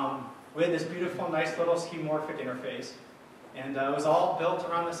now. We had this beautiful, nice little schemorphic interface. And it was all built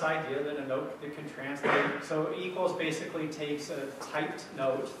around this idea that a note that can translate. So equals basically takes a typed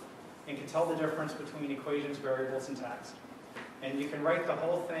note and can tell the difference between equations, variables, and text. And you can write the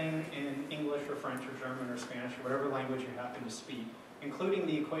whole thing in English or French or German or Spanish or whatever language you happen to speak, including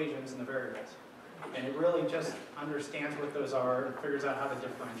the equations and the variables. And it really just understands what those are and figures out how to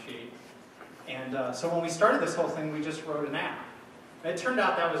differentiate. And so when we started this whole thing, we just wrote an app. And it turned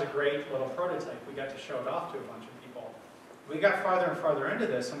out that was a great little prototype. We got to show it off to a bunch of people. We got farther and farther into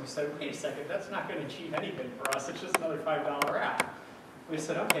this, and we said, wait a second, that's not going to achieve anything for us. It's just another $5 app. We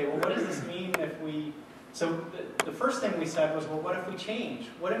said, okay, well, what does this mean if we... So the first thing we said was, well, what if we change?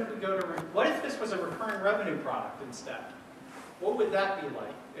 What if we go to, what if this was a recurring revenue product instead? What would that be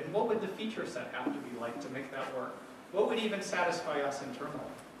like? And what would the feature set have to be like to make that work? What would even satisfy us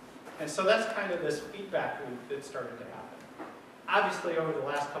internally? And so that's kind of this feedback loop that started to happen. Obviously, over the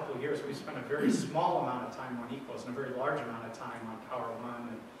last couple of years, we spent a very small amount of time on equals and a very large amount of time on Power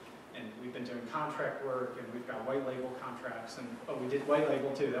One, and we've been doing contract work, and we've got white label contracts, and we did white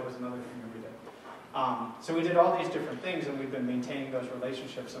label too. That was another thing that we did. So we did all these different things, and we've been maintaining those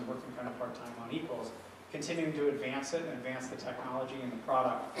relationships and working kind of part-time on equals, continuing to advance it and advance the technology and the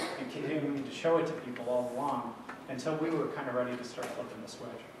product, and continuing to show it to people all along until we were kind of ready to start flipping the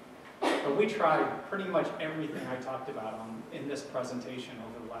switch. But we tried pretty much everything I talked about in this presentation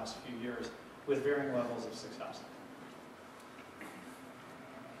over the last few years with varying levels of success.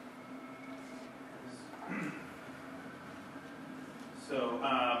 So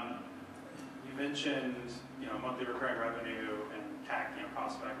you mentioned, monthly recurring revenue and CAC,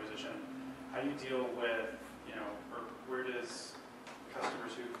 cost of acquisition. How do you deal with, or where does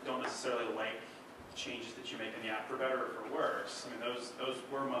customers who don't necessarily like changes that you make in the app for better or for worse? I mean, those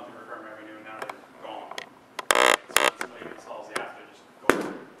were monthly recurring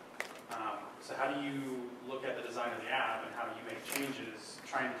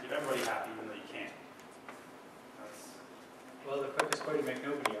trying to keep everybody happy even though you can't. Well, the quickest way to make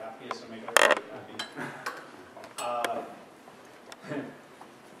nobody happy is to make everybody happy.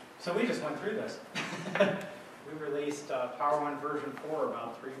 So we just went through this. We released Power One version 4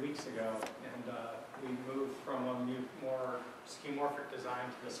 about 3 weeks ago, and we moved from a new, more schemorphic design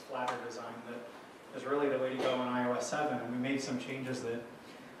to this flatter design that is really the way to go in iOS 7. And we made some changes that,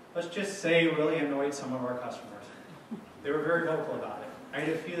 let's just say, really annoyed some of our customers. They were very vocal about it. I had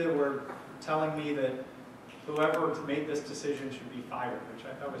a few that were telling me that whoever made this decision should be fired, which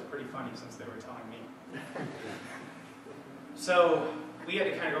I thought was pretty funny since they were telling me. So we had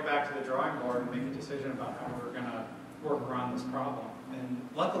to kind of go back to the drawing board and make a decision about how we were going to work around this problem. And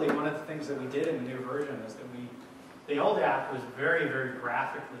luckily, one of the things that we did in the new version is that the old app was very, very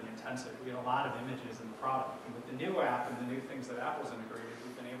graphically intensive. We had a lot of images in the product. And with the new app and the new things that Apple's integrated,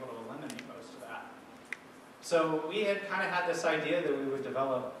 we've been able to eliminate most of that. So we had kind of had this idea that we would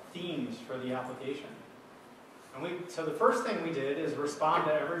develop themes for the application. And so the first thing we did is respond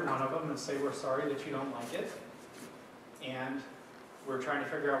to every one of them and say, we're sorry that you don't like it, and we're trying to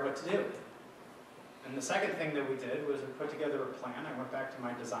figure out what to do. And the second thing that we did was we put together a plan. I went back to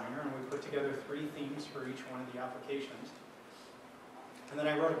my designer, and we put together 3 themes for each one of the applications. And then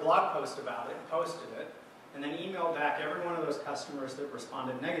I wrote a blog post about it, posted it, and then emailed back every one of those customers that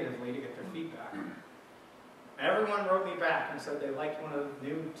responded negatively to get their feedback. Everyone wrote me back and said they liked one of the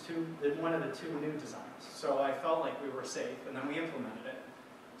 2 new designs. So I felt like we were safe, and then we implemented it.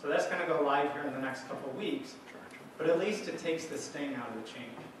 So that's going to go live here in the next couple of weeks. But at least it takes the sting out of the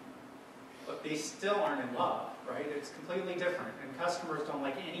change. But they still aren't in love, right? It's completely different. And customers don't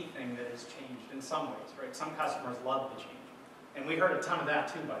like anything that has changed in some ways, right? Some customers love the change. And we heard a ton of that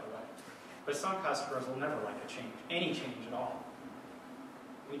too, by the way. But some customers will never like a change, any change at all.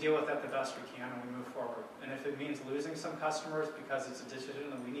 We deal with that the best we can, and we move forward. And if it means losing some customers because it's a decision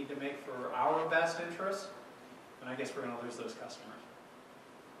that we need to make for our best interest, then I guess we're going to lose those customers.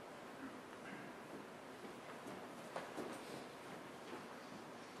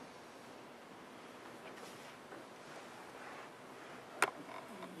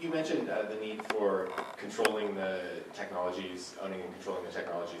 You mentioned the need for controlling the technologies, owning and controlling the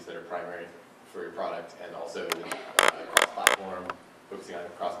technologies that are primary for your product, and also cross-platform, focusing on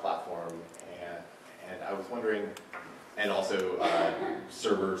cross-platform, and I was wondering, and also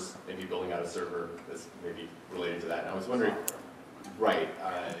servers, maybe building out a server that's maybe related to that. And I was wondering, right,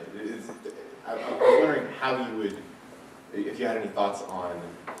 I was wondering how you would, if you had any thoughts on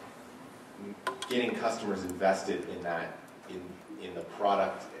getting customers invested in that, in the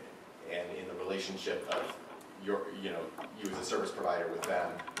product and in the relationship of you as a service provider with them,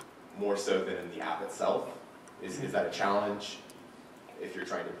 more so than in the app itself. Is that a challenge if you're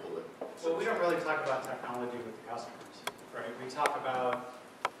trying to pull it? Well, we don't really talk about technology with the customers, right? We talk about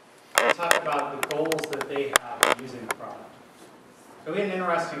the goals that they have in using the product. So we had an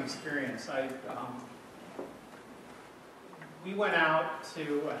interesting experience. We went out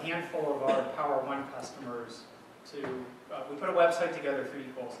to a handful of our Power One customers we put a website together for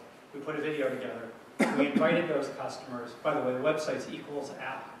Equals. We put a video together. We invited those customers. By the way, the website's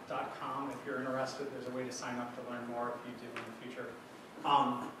equalsapp.com. If you're interested, there's a way to sign up to learn more if you do in the future.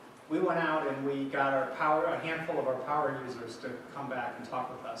 We went out and we got a handful of our power users to come back and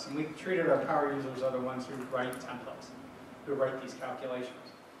talk with us. And we treated our power users as the ones who write templates, who write these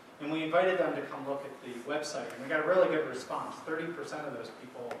calculations. And we invited them to come look at the website. And we got a really good response. 30% of those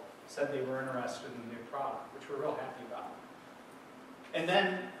people said they were interested in the new product, which we're real happy about. And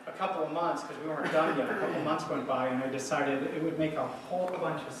then a couple of months, because we weren't done yet, a couple of months went by, and I decided it would make a whole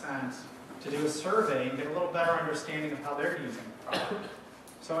bunch of sense to do a survey and get a little better understanding of how they're using the product.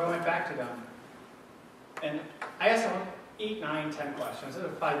 So I went back to them, and I asked them 8, 9, 10 questions. It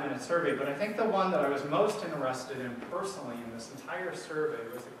was a 5-minute survey, but I think the one that I was most interested in personally in this entire survey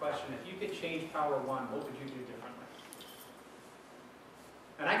was the question, if you could change Power One, what would you do differently?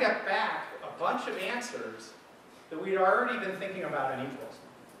 And I got back a bunch of answers that we'd already been thinking about in Equals.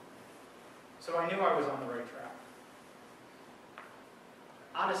 So I knew I was on the right track.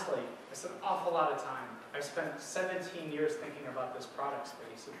 Honestly, it's an awful lot of time. I spent 17 years thinking about this product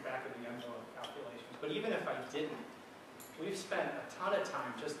space at the back of the envelope calculations. But even if I didn't, we've spent a ton of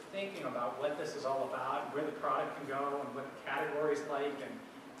time just thinking about what this is all about, where the product can go, and what the category's like, and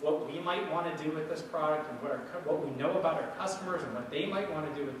what we might want to do with this product, and what we know about our customers, and what they might want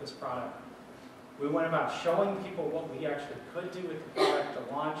to do with this product. We went about showing people what we actually could do with the product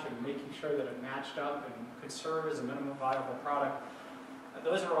to launch and making sure that it matched up and could serve as a minimum viable product.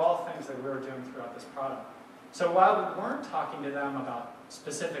 Those are all things that we were doing throughout this product. So while we weren't talking to them about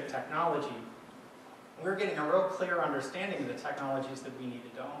specific technology, we were getting a real clear understanding of the technologies that we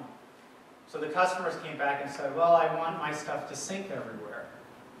needed to own. So the customers came back and said, well, I want my stuff to sync everywhere.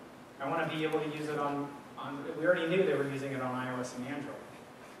 I want to be able to use it on we already knew they were using it on iOS and Android.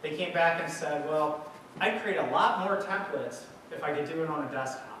 They came back and said, well, I'd create a lot more templates if I could do it on a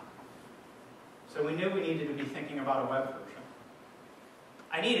desktop. So we knew we needed to be thinking about a web version.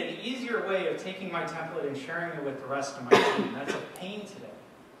 I need an easier way of taking my template and sharing it with the rest of my team. That's a pain today.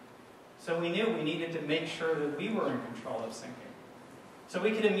 So we knew we needed to make sure that we were in control of syncing. So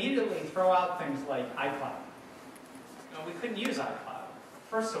we could immediately throw out things like iCloud. We couldn't use iCloud.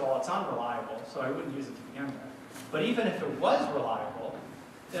 First of all, it's unreliable, so I wouldn't use it to begin with. But even if it was reliable,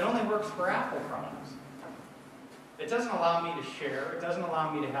 it only works for Apple products. It doesn't allow me to share. It doesn't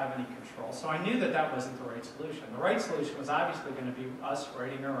allow me to have any control. So I knew that that wasn't the right solution. The right solution was obviously going to be us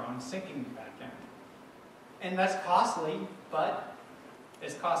writing our own syncing backend. And that's costly, but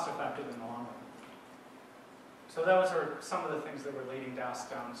it's cost effective in the long run. So those are some of the things that were leading us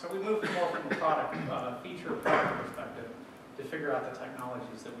down. So we moved more from a product, feature product perspective to figure out the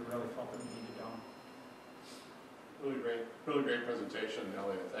technologies that we really felt that we needed to own. Really great presentation,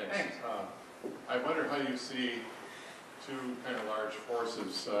 Elia. Thanks. Thanks. I wonder how you see two kind of large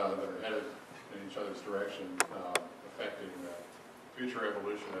forces that are headed in each other's direction affecting the future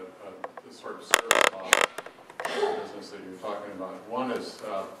evolution of this sort of service model business that you're talking about. One is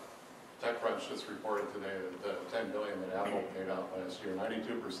TechCrunch just reported today that the $10 billion that Apple paid out last year,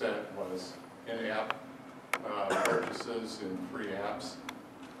 92% was in-app purchases in free apps.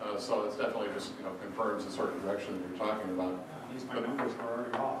 So it's definitely just confirms the sort of direction that you're talking about. These my numbers were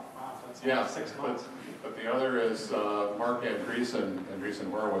already off. Wow, that's Yeah, 6 months. but the other is Mark Andreessen, Andreessen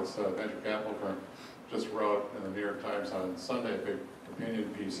Horowitz, venture capital firm, just wrote in the New York Times on Sunday a big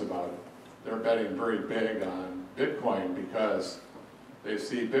opinion piece about they're betting very big on Bitcoin because they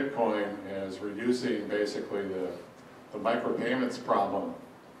see Bitcoin as reducing basically the micropayments problem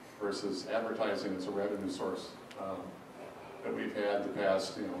versus advertising as a revenue source that we've had the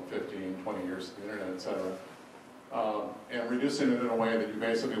past 15, 20 years of the internet, et cetera. And reducing it in a way that you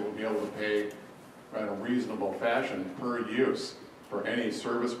basically will be able to pay in a reasonable fashion per use for any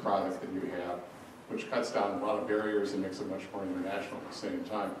service product that you have, which cuts down a lot of barriers and makes it much more international at the same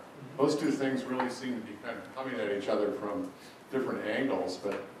time. Those two things really seem to be kind of coming at each other from different angles,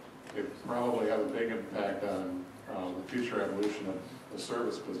 but they probably have a big impact on the future evolution of the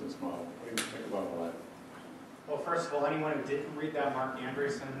service business model. What do you think about all that? Well, first of all, anyone who didn't read that Mark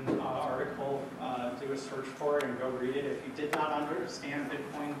Andreessen article, do a search for it and go read it. If you did not understand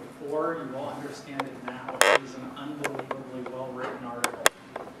Bitcoin before, you will understand it now. It is an unbelievably well-written article.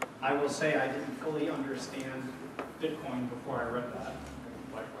 I will say I didn't fully understand Bitcoin before I read that.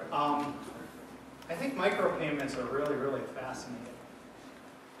 I think micropayments are really, really fascinating.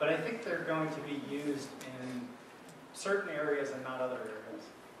 But I think they're going to be used in certain areas and not other areas.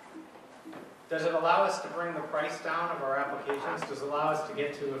 Does it allow us to bring the price down of our applications? Does it allow us to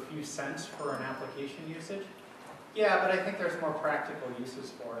get to a few cents for an application usage? Yeah, but I think there's more practical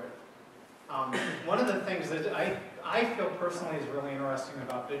uses for it. One of the things that I feel personally is really interesting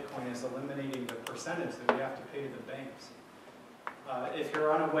about Bitcoin is eliminating the percentage that we have to pay to the banks. If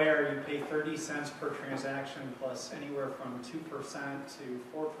you're unaware, you pay 30 cents per transaction plus anywhere from 2% to 4%, 4.5%,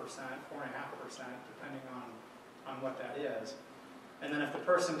 depending on what that is. And then if the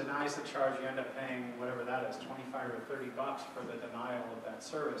person denies the charge, you end up paying whatever that is, 25 or 30 bucks for the denial of that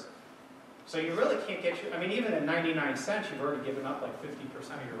service. So you really can't get even at 99 cents, you've already given up like 50%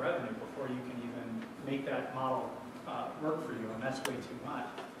 of your revenue before you can even make that model work for you, and that's way too much.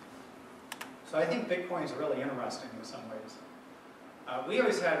 So I think Bitcoin is really interesting in some ways. We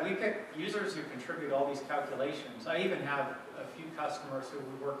pick users who contribute all these calculations. I even have a few customers who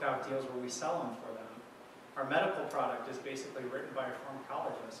we worked out deals where we sell them for them. Our medical product is basically written by a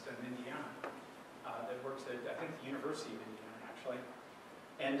pharmacologist in Indiana that works at, I think, the University of Indiana, actually.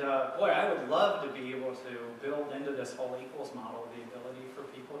 And boy, I would love to be able to build into this whole equals model the ability for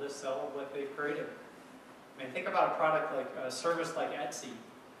people to sell what they've created. I mean, think about a product like a service like Etsy.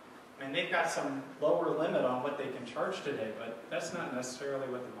 I mean, they've got some lower limit on what they can charge today, but that's not necessarily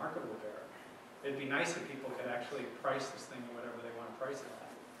what the market will bear. It'd be nice if people could actually price this thing at whatever they want to price it at.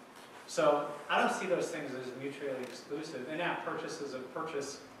 So I don't see those things as mutually exclusive. In-app purchase is a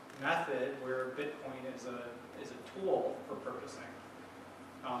purchase method where Bitcoin is a tool for purchasing.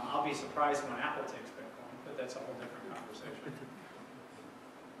 I'll be surprised when Apple takes Bitcoin, but that's a whole different conversation.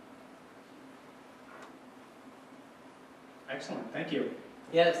 Excellent, thank you.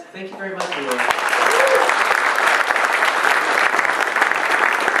 Yes, thank you very much, Elia.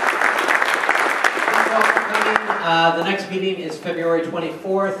 Thank you all for coming. The next meeting is February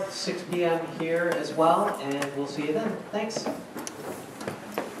 24th, 6 p.m. here as well, and we'll see you then. Thanks.